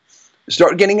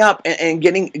 Start getting up and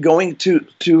going to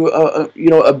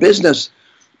a business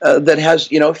that has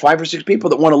 5 or 6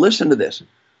 people that want to listen to this,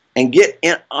 and get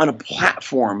on a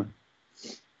platform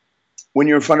when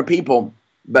you're in front of people.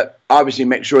 But obviously,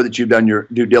 make sure that you've done your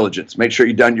due diligence. Make sure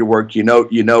you've done your work. You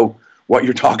know what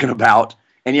you're talking about.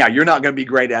 And yeah, you're not going to be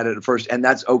great at it at first, and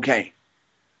that's okay.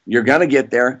 You're going to get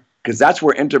there, because that's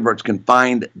where introverts can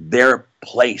find their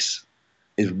place,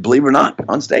 is, believe it or not,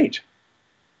 on stage.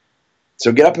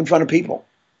 So get up in front of people.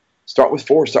 Start with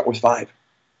 4, start with 5.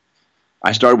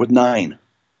 I started with 9,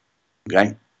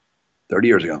 okay, 30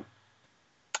 years ago.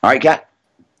 All right, Kat.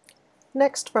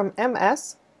 Next from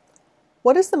MS.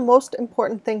 What is the most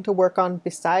important thing to work on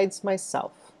besides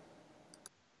myself?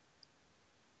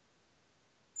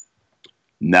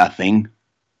 Nothing.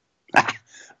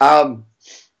 I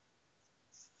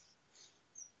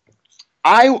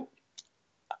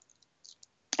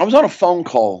was on a phone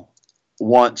call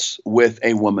once with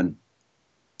a woman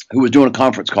who was doing a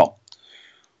conference call.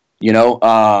 It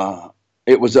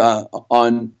was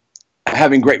on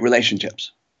having great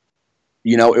relationships.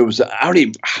 It was, I don't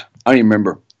even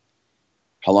remember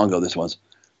how long ago this was.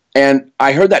 And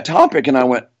I heard that topic and I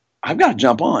went, I've got to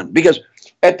jump on, because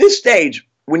at this stage,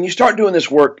 when you start doing this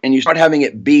work and you start having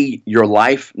it be your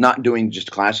life, not doing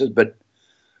just classes, but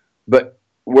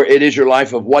where it is your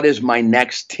life of what is my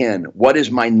next 10? What is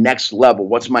my next level?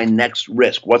 What's my next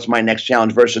risk? What's my next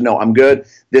challenge versus no, I'm good.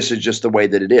 This is just the way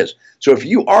that it is. So if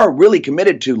you are really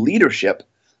committed to leadership,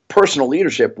 personal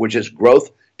leadership, which is growth,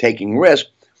 taking risk,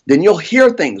 then you'll hear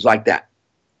things like that.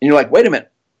 And you're like, wait a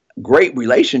minute, great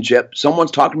relationship.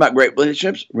 Someone's talking about great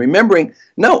relationships. Remembering,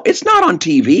 no, it's not on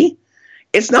TV.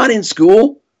 It's not in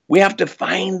school. We have to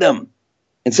find them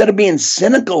instead of being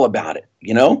cynical about it,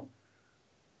 you know?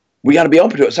 We got to be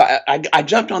open to it. So I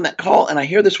jumped on that call, and I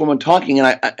hear this woman talking,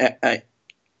 and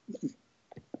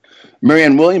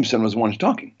Marianne Williamson was the one who's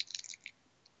talking.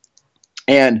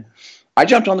 And I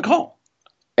jumped on the call,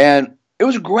 and it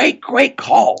was a great, great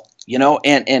call, you know,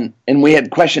 and we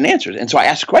had question and answers. And so I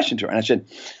asked a question to her, and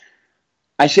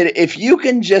I said, if you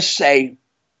can just say,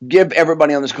 give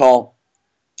everybody on this call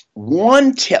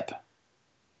one tip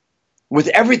with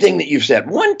everything that you've said,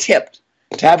 one tip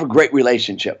to have a great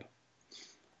relationship,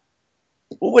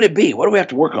 what would it be? What do we have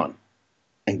to work on?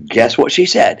 And guess what she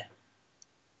said?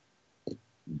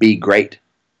 Be great.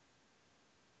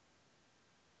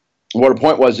 What her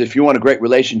point was, if you want a great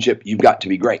relationship, you've got to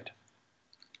be great.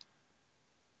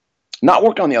 Not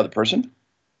work on the other person.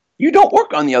 You don't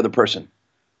work on the other person.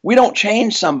 We don't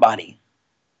change somebody.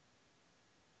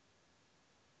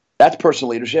 That's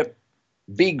personal leadership.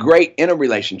 Be great in a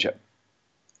relationship.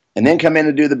 And then come in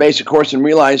and do the basic course and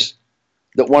realize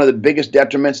that one of the biggest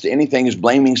detriments to anything is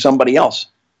blaming somebody else.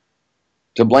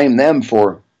 To blame them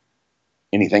for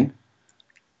anything.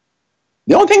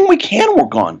 The only thing we can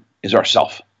work on is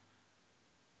ourself.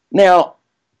 Now,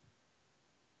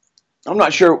 I'm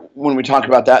not sure when we talk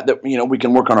about that, you know, we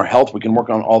can work on our health, we can work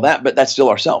on all that, but that's still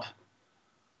ourself.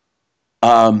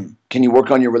 Can you work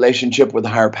on your relationship with a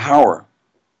higher power?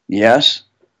 Yes.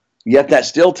 Yet that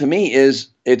still, to me,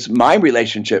 it's my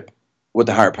relationship with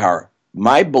the higher power.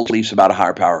 My beliefs about a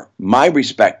higher power, my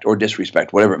respect or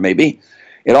disrespect, whatever it may be,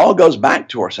 it all goes back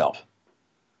to ourselves.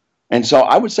 And so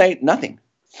I would say nothing.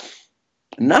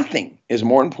 Nothing is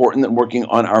more important than working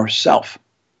on ourselves.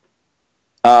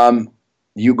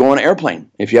 You go on an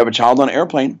airplane. If you have a child on an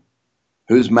airplane,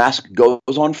 whose mask goes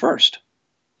on first?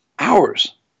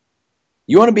 Ours.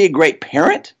 You want to be a great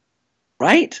parent,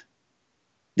 right?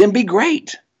 Then be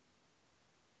great.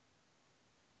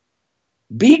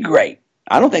 Be great.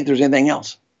 I don't think there's anything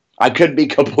else. I could be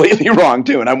completely wrong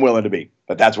too, and I'm willing to be.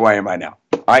 But that's where I am right now.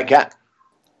 All right, Kat.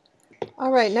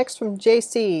 All right, next from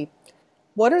JC.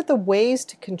 What are the ways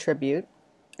to contribute,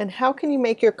 and how can you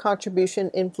make your contribution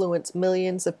influence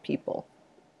millions of people?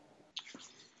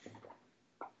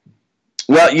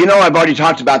 Well, you know, I've already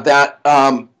talked about that.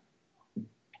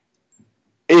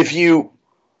 If you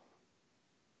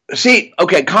see,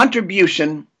 okay,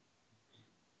 contribution,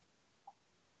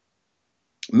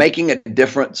 making a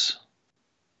difference,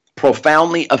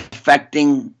 profoundly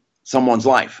affecting someone's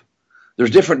life. There's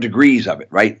different degrees of it,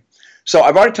 right? So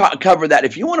I've already covered that.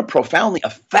 If you want to profoundly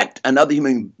affect another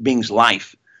human being's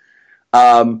life,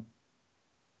 you've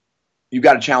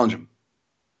got to challenge them.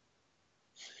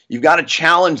 You've got to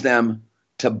challenge them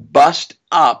to bust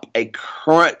up a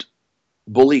current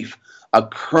belief, a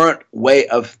current way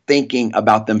of thinking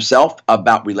about themselves,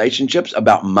 about relationships,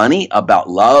 about money, about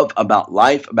love, about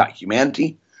life, about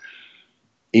humanity.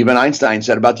 Even Einstein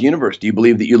said about the universe, do you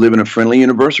believe that you live in a friendly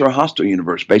universe or a hostile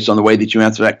universe? Based on the way that you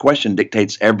answer that question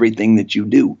dictates everything that you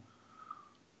do.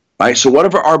 Right? So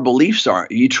whatever our beliefs are,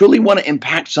 you truly want to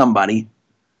impact somebody,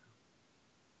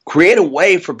 create a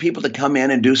way for people to come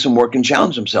in and do some work and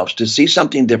challenge themselves, to see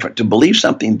something different, to believe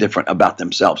something different about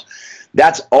themselves.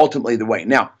 That's ultimately the way.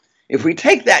 Now, if we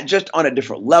take that just on a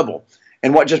different level,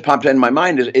 and what just popped in my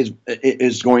mind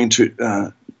is going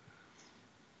to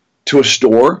a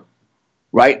store,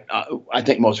 right? I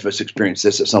think most of us experience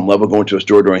this at some level, going to a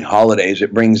store during holidays.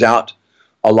 It brings out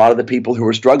a lot of the people who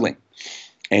are struggling.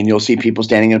 And you'll see people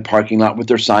standing in a parking lot with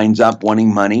their signs up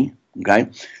wanting money, okay?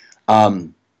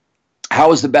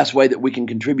 How is the best way that we can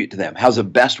contribute to them? How's the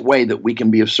best way that we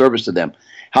can be of service to them?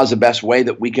 How's the best way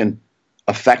that we can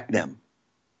affect them?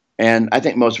 And I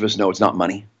think most of us know it's not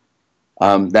money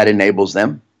that enables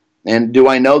them. And do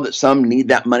I know that some need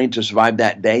that money to survive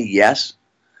that day? Yes.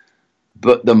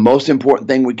 But the most important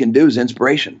thing we can do is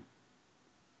inspiration.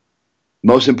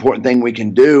 Most important thing we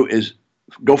can do is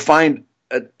go find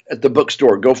at the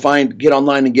bookstore, get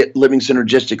online and get Living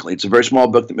Synergistically. It's a very small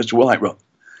book that Mr. Wilhite wrote,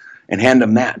 and hand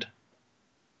them that.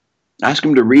 Ask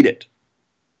them to read it.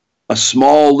 A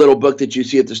small little book that you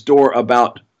see at the store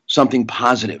about something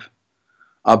positive,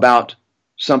 about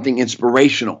something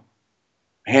inspirational.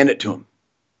 Hand it to them.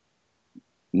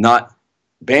 Not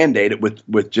band-aid it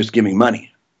with just giving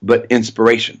money, but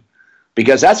inspiration.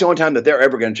 Because that's the only time that they're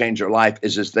ever going to change their life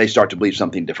is if they start to believe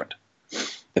something different.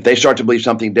 if they start to believe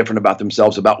something different about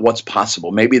themselves, about what's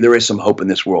possible, maybe there is some hope in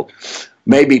this world.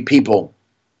 Maybe people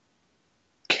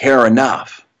care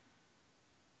enough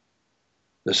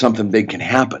that something big can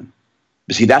happen.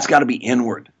 But see, that's got to be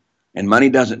inward, and money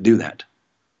doesn't do that,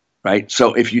 right?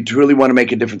 So if you truly want to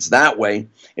make a difference that way,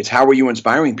 it's how are you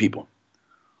inspiring people?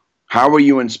 How are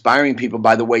you inspiring people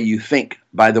by the way you think,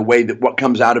 by the way that what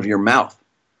comes out of your mouth?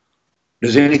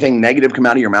 Does anything negative come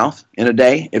out of your mouth in a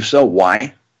day? If so,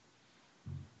 why?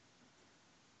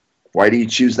 Why do you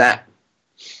choose that?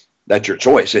 That's your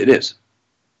choice. It is.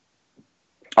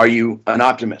 Are you an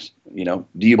optimist? Do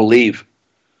you believe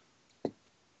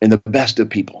in the best of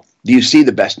people? Do you see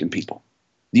the best in people?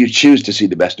 Do you choose to see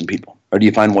the best in people? Or do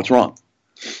you find what's wrong?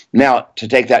 Now, to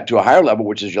take that to a higher level,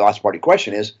 which is your last part of the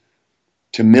question, is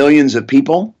to millions of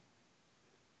people.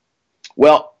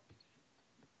 Well,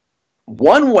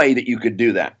 one way that you could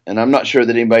do that, and I'm not sure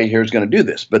that anybody here is going to do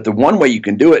this, but the one way you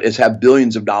can do it is have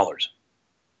billions of dollars.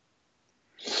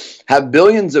 Have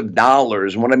billions of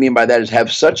dollars, and what I mean by that is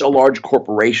have such a large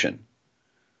corporation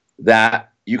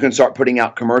that you can start putting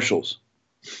out commercials.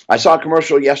 I saw a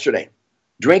commercial yesterday.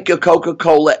 Drink a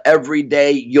Coca-Cola every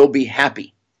day, you'll be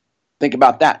happy. Think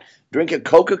about that. Drink a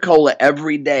Coca-Cola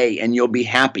every day and you'll be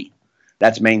happy.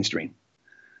 That's mainstream.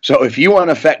 So if you want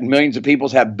to affect millions of people,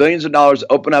 have billions of dollars,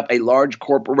 open up a large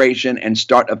corporation and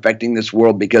start affecting this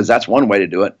world, because that's one way to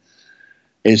do it,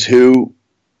 is who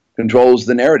controls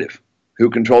the narrative,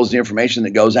 who controls the information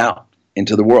that goes out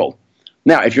into the world.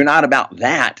 Now, if you're not about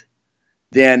that,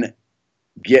 then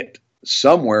get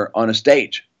somewhere on a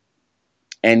stage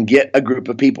and get a group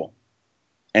of people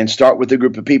and start with a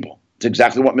group of people. It's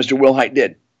exactly what Mr. Wilhite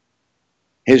did.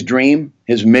 His dream,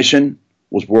 his mission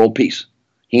was world peace.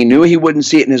 He knew he wouldn't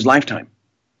see it in his lifetime.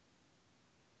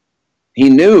 He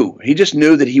just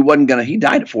knew that he wasn't going to, he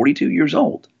died at 42 years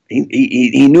old.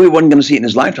 He knew he wasn't going to see it in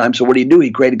his lifetime. So what did he do? He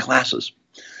created classes.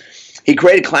 He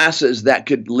created classes that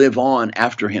could live on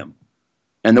after him.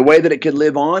 And the way that it could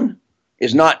live on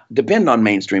is not depend on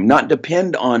mainstream, not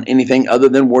depend on anything other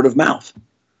than word of mouth.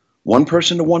 One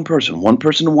person to one person, one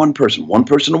person to one person, one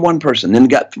person to one person. Then you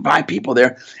got 5 people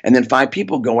there, and then 5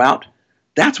 people go out.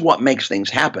 That's what makes things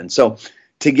happen. So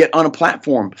to get on a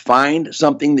platform, find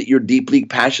something that you're deeply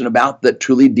passionate about that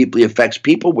truly deeply affects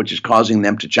people, which is causing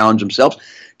them to challenge themselves,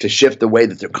 to shift the way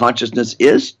that their consciousness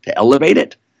is, to elevate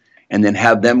it, and then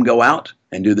have them go out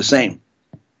and do the same.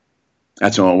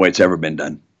 That's the only way it's ever been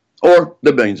done. Or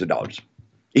the billions of dollars.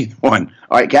 Either one.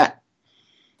 All right, Kat.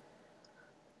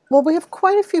 Well, we have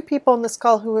quite a few people on this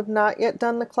call who have not yet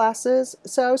done the classes,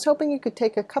 so I was hoping you could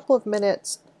take a couple of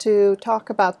minutes to talk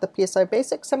about the PSI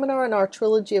Basic Seminar and our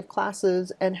trilogy of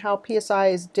classes and how PSI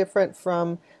is different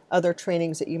from other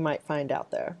trainings that you might find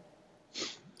out there.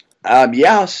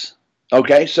 Yes.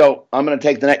 Okay, so I'm going to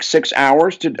take the next 6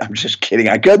 hours to. I'm just kidding.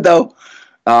 I could though.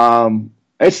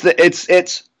 It's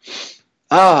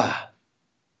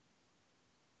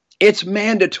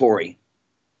mandatory.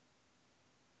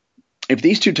 If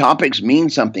these 2 topics mean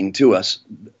something to us,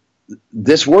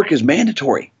 this work is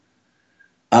mandatory.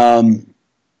 I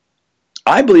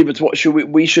believe it's what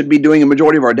we should be doing a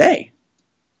majority of our day.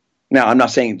 Now, I'm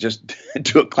not saying just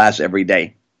do a class every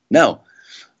day. No.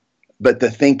 But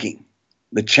the thinking,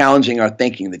 the challenging our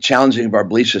thinking, the challenging of our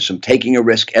belief system, taking a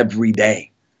risk every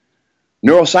day.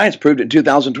 Neuroscience proved in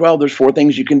 2012 there's 4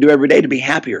 things you can do every day to be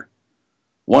happier.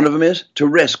 One of them is to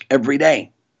risk every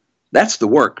day. That's the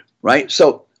work, right?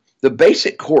 So the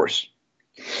basic course,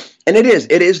 and it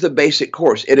is the basic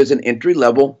course. It is an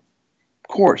entry-level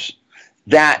course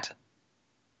that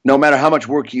no matter how much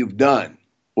work you've done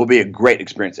will be a great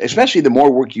experience, especially the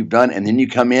more work you've done and then you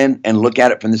come in and look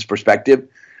at it from this perspective.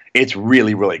 It's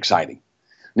really, really exciting.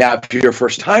 Now, if you're a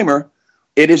first-timer,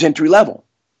 it is entry-level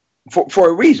for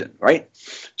a reason, right?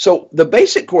 So the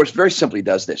basic course very simply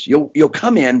does this. You'll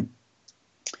come in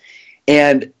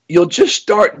and you'll just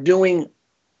start doing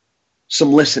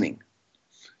some listening.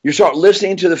 You start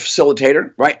listening to the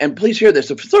facilitator, right? And please hear this.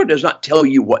 The facilitator does not tell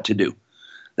you what to do.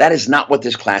 That is not what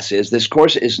this class is. This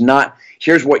course is not,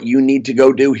 here's what you need to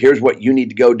go do. Here's what you need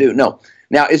to go do. No.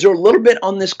 Now, is there a little bit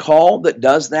on this call that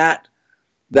does that?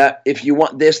 That if you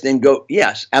want this, then go.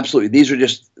 Yes, absolutely. These are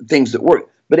just things that work.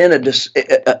 But in a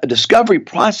discovery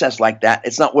process like that,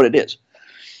 it's not what it is.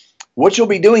 What you'll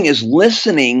be doing is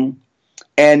listening,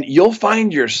 and you'll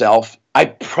find yourself, I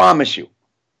promise you,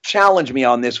 challenge me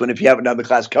on this one. If you haven't done the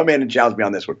class, come in and challenge me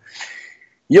on this one.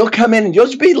 You'll come in and you'll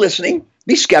just be listening.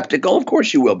 Be skeptical. Of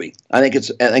course you will be. I think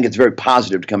it's very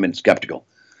positive to come in skeptical.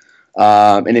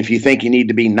 And if you think you need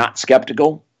to be not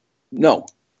skeptical, no.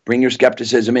 Bring your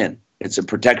skepticism in. It's a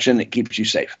protection that keeps you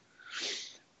safe.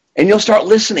 And you'll start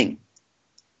listening.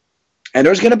 And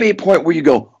there's going to be a point where you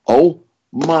go, oh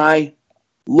my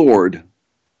Lord,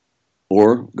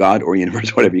 or God, or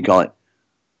universe, whatever you call it,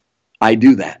 I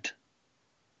do that.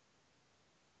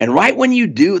 And right when you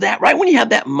do that, right when you have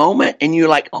that moment and you're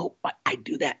like, oh, I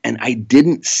do that, and I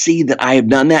didn't see that I have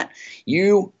done that,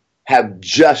 you have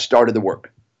just started the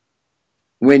work.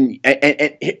 And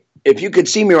if you could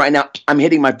see me right now, I'm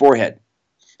hitting my forehead.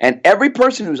 And every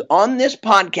person who's on this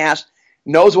podcast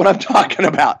knows what I'm talking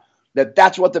about.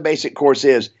 That's what the basic course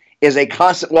is a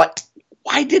constant,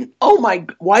 why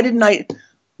didn't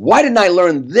I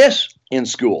learn this in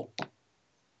school?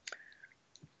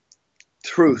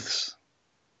 Truths.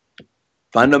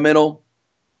 Fundamental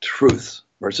truths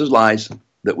versus lies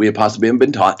that we have possibly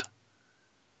been taught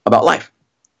about life.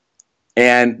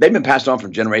 And they've been passed on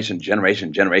from generation to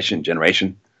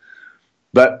generation.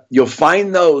 But you'll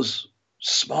find those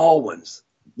small ones,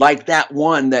 like that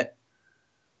one that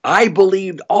I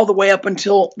believed all the way up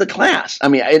until the class. I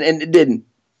mean, and it didn't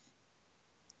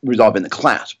resolve in the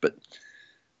class, but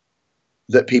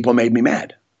that people made me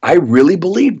mad. I really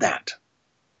believed that.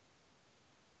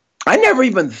 I never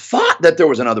even thought that there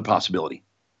was another possibility.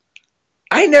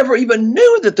 I never even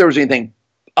knew that there was anything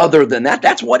other than that.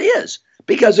 That's what is,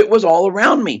 because it was all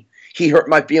around me. He hurt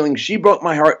my feelings. She broke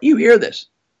my heart. You hear this.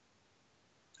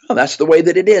 Oh, that's the way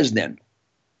that it is then.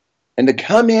 And to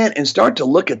come in and start to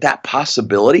look at that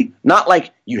possibility, not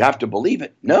like you have to believe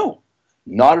it. No,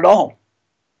 not at all.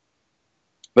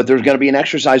 But there's going to be an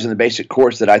exercise in the basic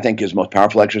course that I think is the most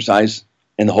powerful exercise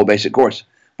in the whole basic course,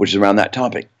 which is around that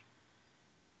topic.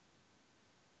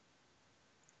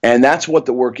 And that's what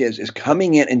the work is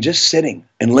coming in and just sitting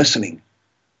and listening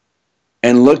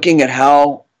and looking at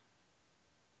how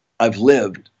I've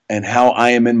lived and how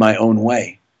I am in my own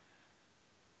way.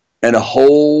 And a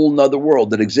whole nother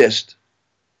world that exists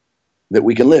that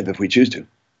we can live if we choose to.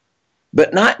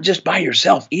 But not just by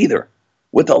yourself either,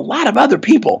 with a lot of other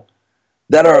people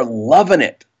that are loving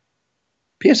it.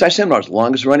 PSI Seminars,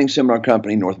 longest running seminar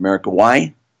company in North America.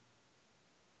 Why?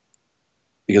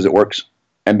 Because it works.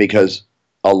 And because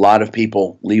a lot of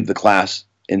people leave the class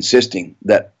insisting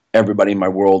that everybody in my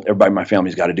world, everybody in my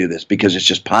family's got to do this, because it's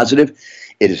just positive,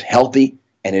 it is healthy,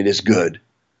 and it is good.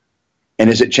 And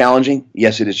is it challenging?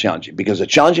 Yes, it is challenging, because the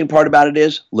challenging part about it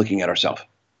is looking at ourselves.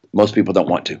 Most people don't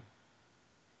want to.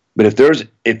 But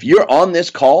if you're on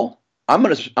this call, I'm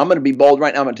gonna be bold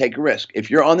right now. I'm gonna take a risk. If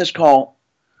you're on this call,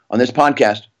 on this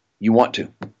podcast, you want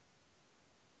to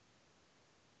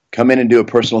come in and do a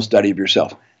personal study of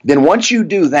yourself. Then once you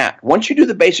do that, once you do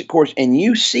the basic course and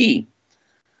you see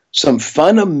some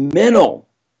fundamental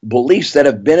beliefs that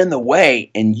have been in the way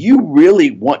and you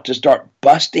really want to start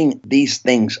busting these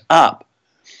things up,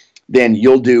 then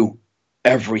you'll do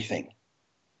everything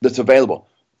that's available.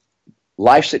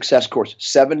 Life Success Course,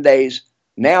 7 days,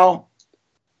 now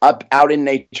up out in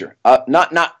nature.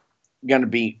 Not going to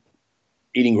be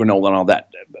eating granola and all that,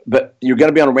 but you're going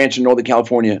to be on a ranch in Northern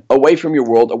California, away from your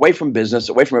world, away from business,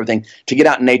 away from everything, to get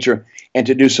out in nature and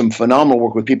to do some phenomenal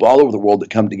work with people all over the world that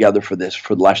come together for the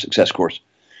Life Success Course.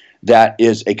 That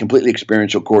is a completely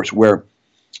experiential course where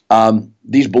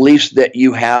these beliefs that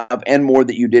you have and more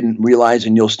that you didn't realize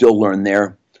and you'll still learn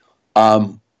there,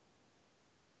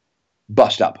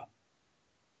 bust up.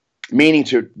 Meaning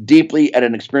to deeply at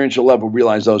an experiential level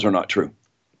realize those are not true.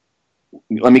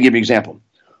 Let me give you an example.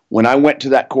 When I went to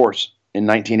that course in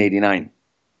 1989,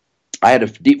 I had a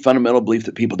deep fundamental belief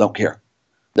that people don't care,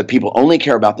 that people only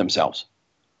care about themselves.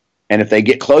 And if they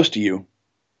get close to you,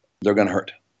 they're going to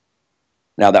hurt.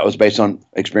 Now, that was based on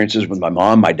experiences with my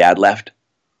mom. My dad left.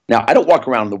 Now, I don't walk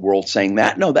around the world saying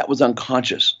that. No, that was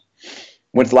unconscious.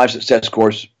 Went to the Life Success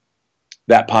Course.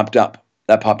 That popped up.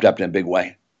 That popped up in a big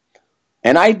way.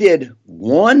 And I did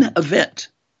one event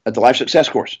at the Life Success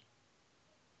Course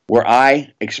where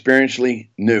I experientially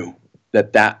knew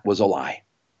that that was a lie.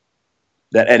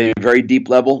 That at a very deep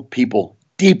level, people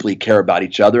deeply care about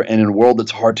each other, and in a world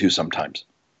that's hard to sometimes.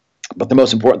 But the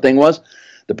most important thing was,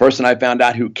 the person I found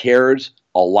out who cares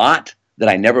a lot that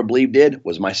I never believed did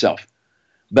was myself.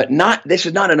 But this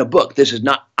is not in a book. This is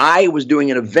not, I was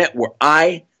doing an event where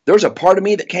there's a part of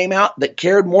me that came out that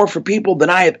cared more for people than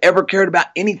I have ever cared about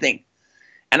anything.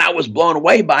 And I was blown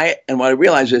away by it. And what I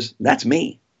realized is, that's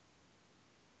me.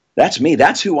 That's me.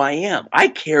 That's who I am. I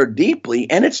care deeply,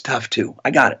 and it's tough too.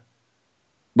 I got it.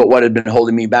 But what had been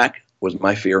holding me back was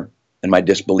my fear and my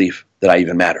disbelief that I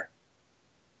even matter.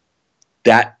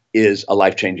 That is a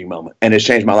life-changing moment, and it's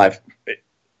changed my life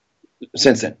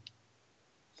since then.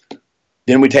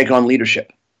 Then we take on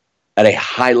leadership at a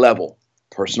high level,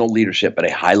 personal leadership at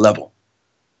a high level.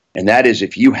 And that is,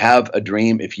 if you have a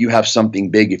dream, if you have something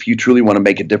big, if you truly want to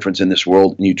make a difference in this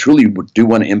world, and you truly do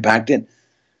want to impact it,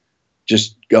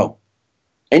 Just go.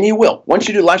 And you will. Once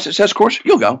you do Life Success course,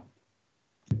 you'll go.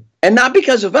 And not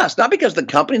because of us, not because of the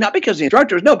company, not because of the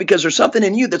instructors. No, because there's something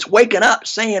in you that's waking up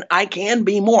saying, I can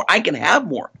be more. I can have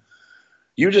more.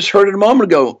 You just heard it a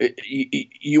moment ago.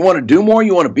 You want to do more.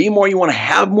 You want to be more. You want to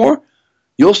have more.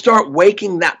 You'll start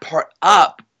waking that part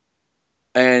up.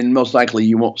 And most likely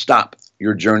you won't stop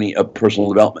your journey of personal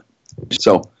development.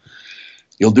 So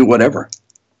you'll do whatever.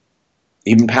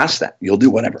 Even past that, you'll do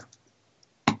whatever.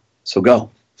 So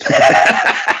go.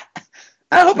 I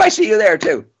hope I see you there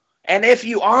too. And if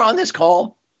you are on this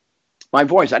call, I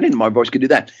didn't know my voice could do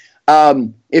that.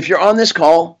 If you're on this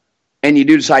call and you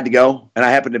do decide to go, and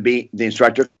I happen to be the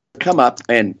instructor, come up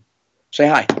and say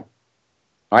hi. All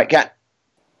right, Kat?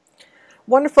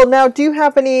 Wonderful. Now, do you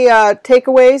have any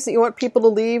takeaways that you want people to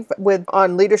leave with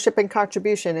on leadership and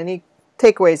contribution? Any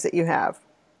takeaways that you have?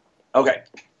 Okay.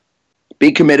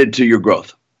 Be committed to your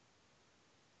growth.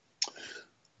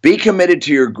 Be committed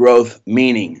to your growth,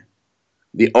 meaning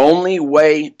the only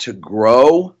way to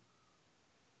grow,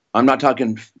 I'm not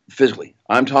talking physically,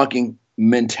 I'm talking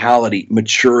mentality,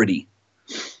 maturity,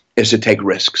 is to take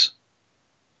risks.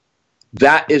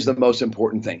 That is the most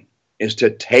important thing, is to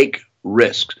take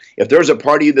risks. If there's a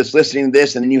part of you that's listening to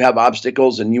this and then you have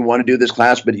obstacles and you want to do this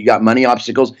class, but you got money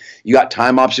obstacles, you got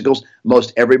time obstacles,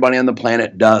 most everybody on the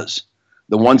planet does.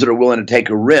 The ones that are willing to take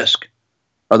a risk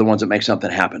are the ones that make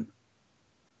something happen.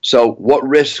 So what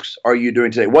risks are you doing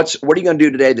today? What are you going to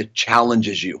do today that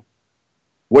challenges you?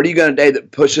 What are you going to do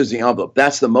that pushes the envelope?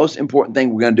 That's the most important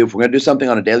thing we're going to do. If we're going to do something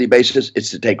on a daily basis, it's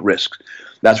to take risks.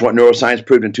 That's what neuroscience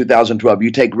proved in 2012.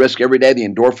 You take risk every day, the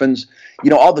endorphins,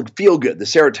 all the feel good, the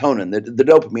serotonin, the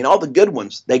dopamine, all the good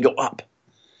ones, they go up,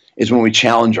 is when we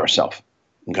challenge ourselves.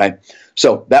 Okay.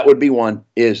 So that would be one,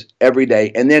 is every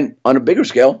day. And then on a bigger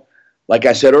scale, like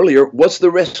I said earlier, what's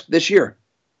the risk this year?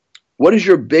 What is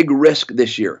your big risk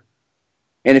this year?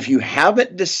 And if you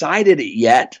haven't decided it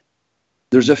yet,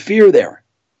 there's a fear there.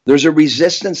 There's a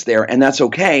resistance there, and that's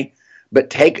okay. But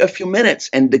take a few minutes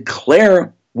and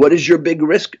declare, what is your big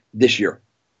risk this year?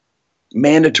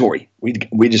 Mandatory.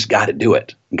 We just got to do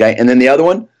it. Okay. And then the other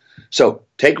one, so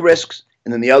take risks.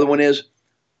 And then the other one is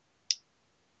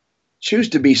choose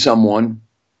to be someone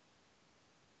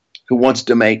who wants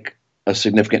to make a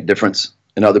significant difference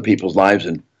in other people's lives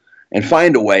and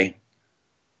find a way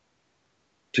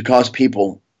to cause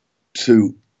people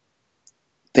to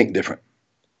think different.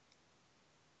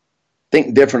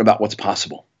 Think different about what's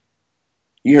possible.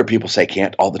 You hear people say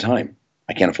can't all the time.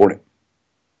 I can't afford it.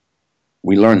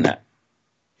 We learn that.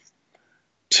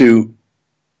 To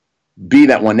be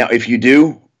that one. Now, if you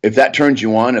do, if that turns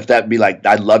you on, if that be like,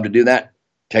 I'd love to do that,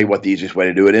 tell you what the easiest way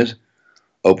to do it is.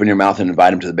 Open your mouth and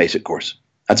invite them to the basic course.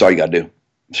 That's all you got to do.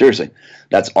 Seriously.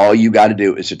 That's all you got to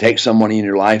do, is to take someone in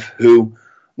your life who,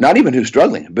 not even who's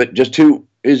struggling, but just who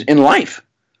is in life,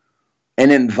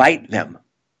 and invite them.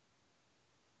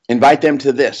 Invite them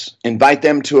to this. Invite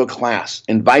them to a class.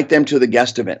 Invite them to the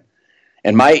guest event.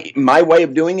 And my way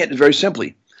of doing it is very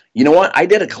simply, you know what? I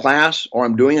did a class, or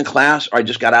I'm doing a class, or I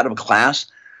just got out of a class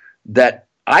that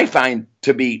I find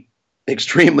to be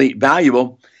extremely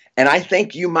valuable, and I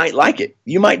think you might like it.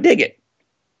 You might dig it.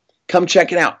 Come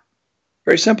check it out.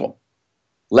 Very simple.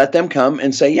 Let them come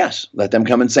and say yes. Let them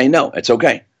come and say no. It's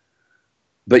okay.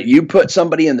 But you put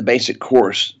somebody in the basic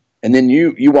course, and then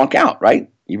you walk out, right?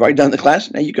 You've already done the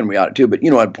class. Now you can re-audit too. But you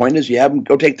know what the point is? You have them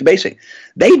go take the basic.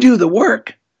 They do the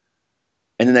work.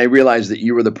 And then they realize that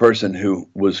you were the person who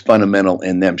was fundamental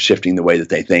in them shifting the way that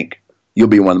they think. You'll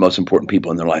be one of the most important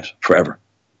people in their lives forever.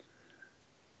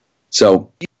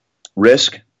 So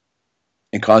risk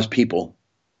and cause people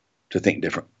to think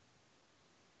different.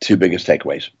 Two biggest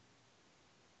takeaways.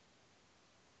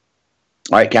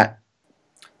 All right, Kat.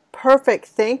 Perfect.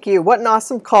 Thank you. What an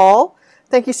awesome call.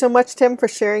 Thank you so much, Tim, for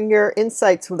sharing your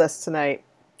insights with us tonight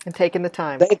and taking the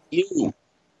time. Thank you.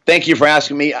 Thank you for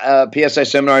asking me, PSI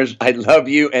Seminars. I love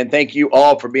you, and thank you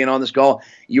all for being on this call.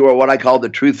 You are what I call the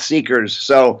truth seekers.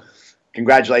 So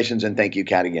congratulations, and thank you,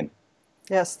 Kat, again.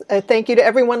 Yes, thank you to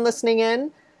everyone listening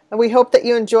in. And we hope that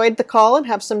you enjoyed the call and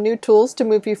have some new tools to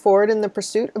move you forward in the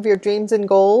pursuit of your dreams and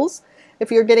goals. If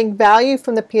you're getting value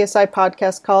from the PSI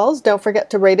podcast calls, don't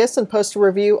forget to rate us and post a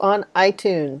review on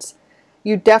iTunes.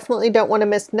 You definitely don't want to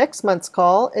miss next month's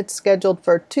call. It's scheduled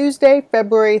for Tuesday,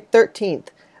 February 13th.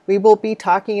 We will be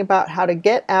talking about how to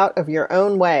get out of your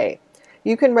own way.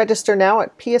 You can register now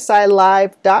at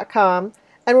psilive.com,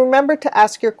 and remember to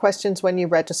ask your questions when you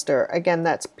register. Again,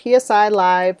 that's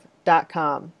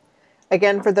psilive.com.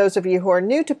 Again, for those of you who are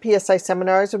new to PSI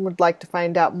Seminars and would like to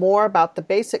find out more about the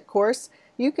basic course,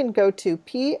 you can go to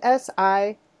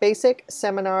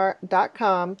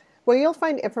psibasicseminar.com, where you'll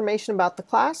find information about the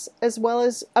class as well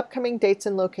as upcoming dates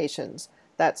and locations.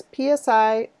 That's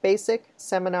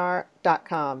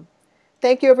psibasicseminar.com.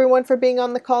 Thank you everyone for being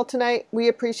on the call tonight. We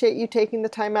appreciate you taking the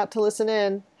time out to listen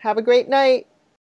in. Have a great night.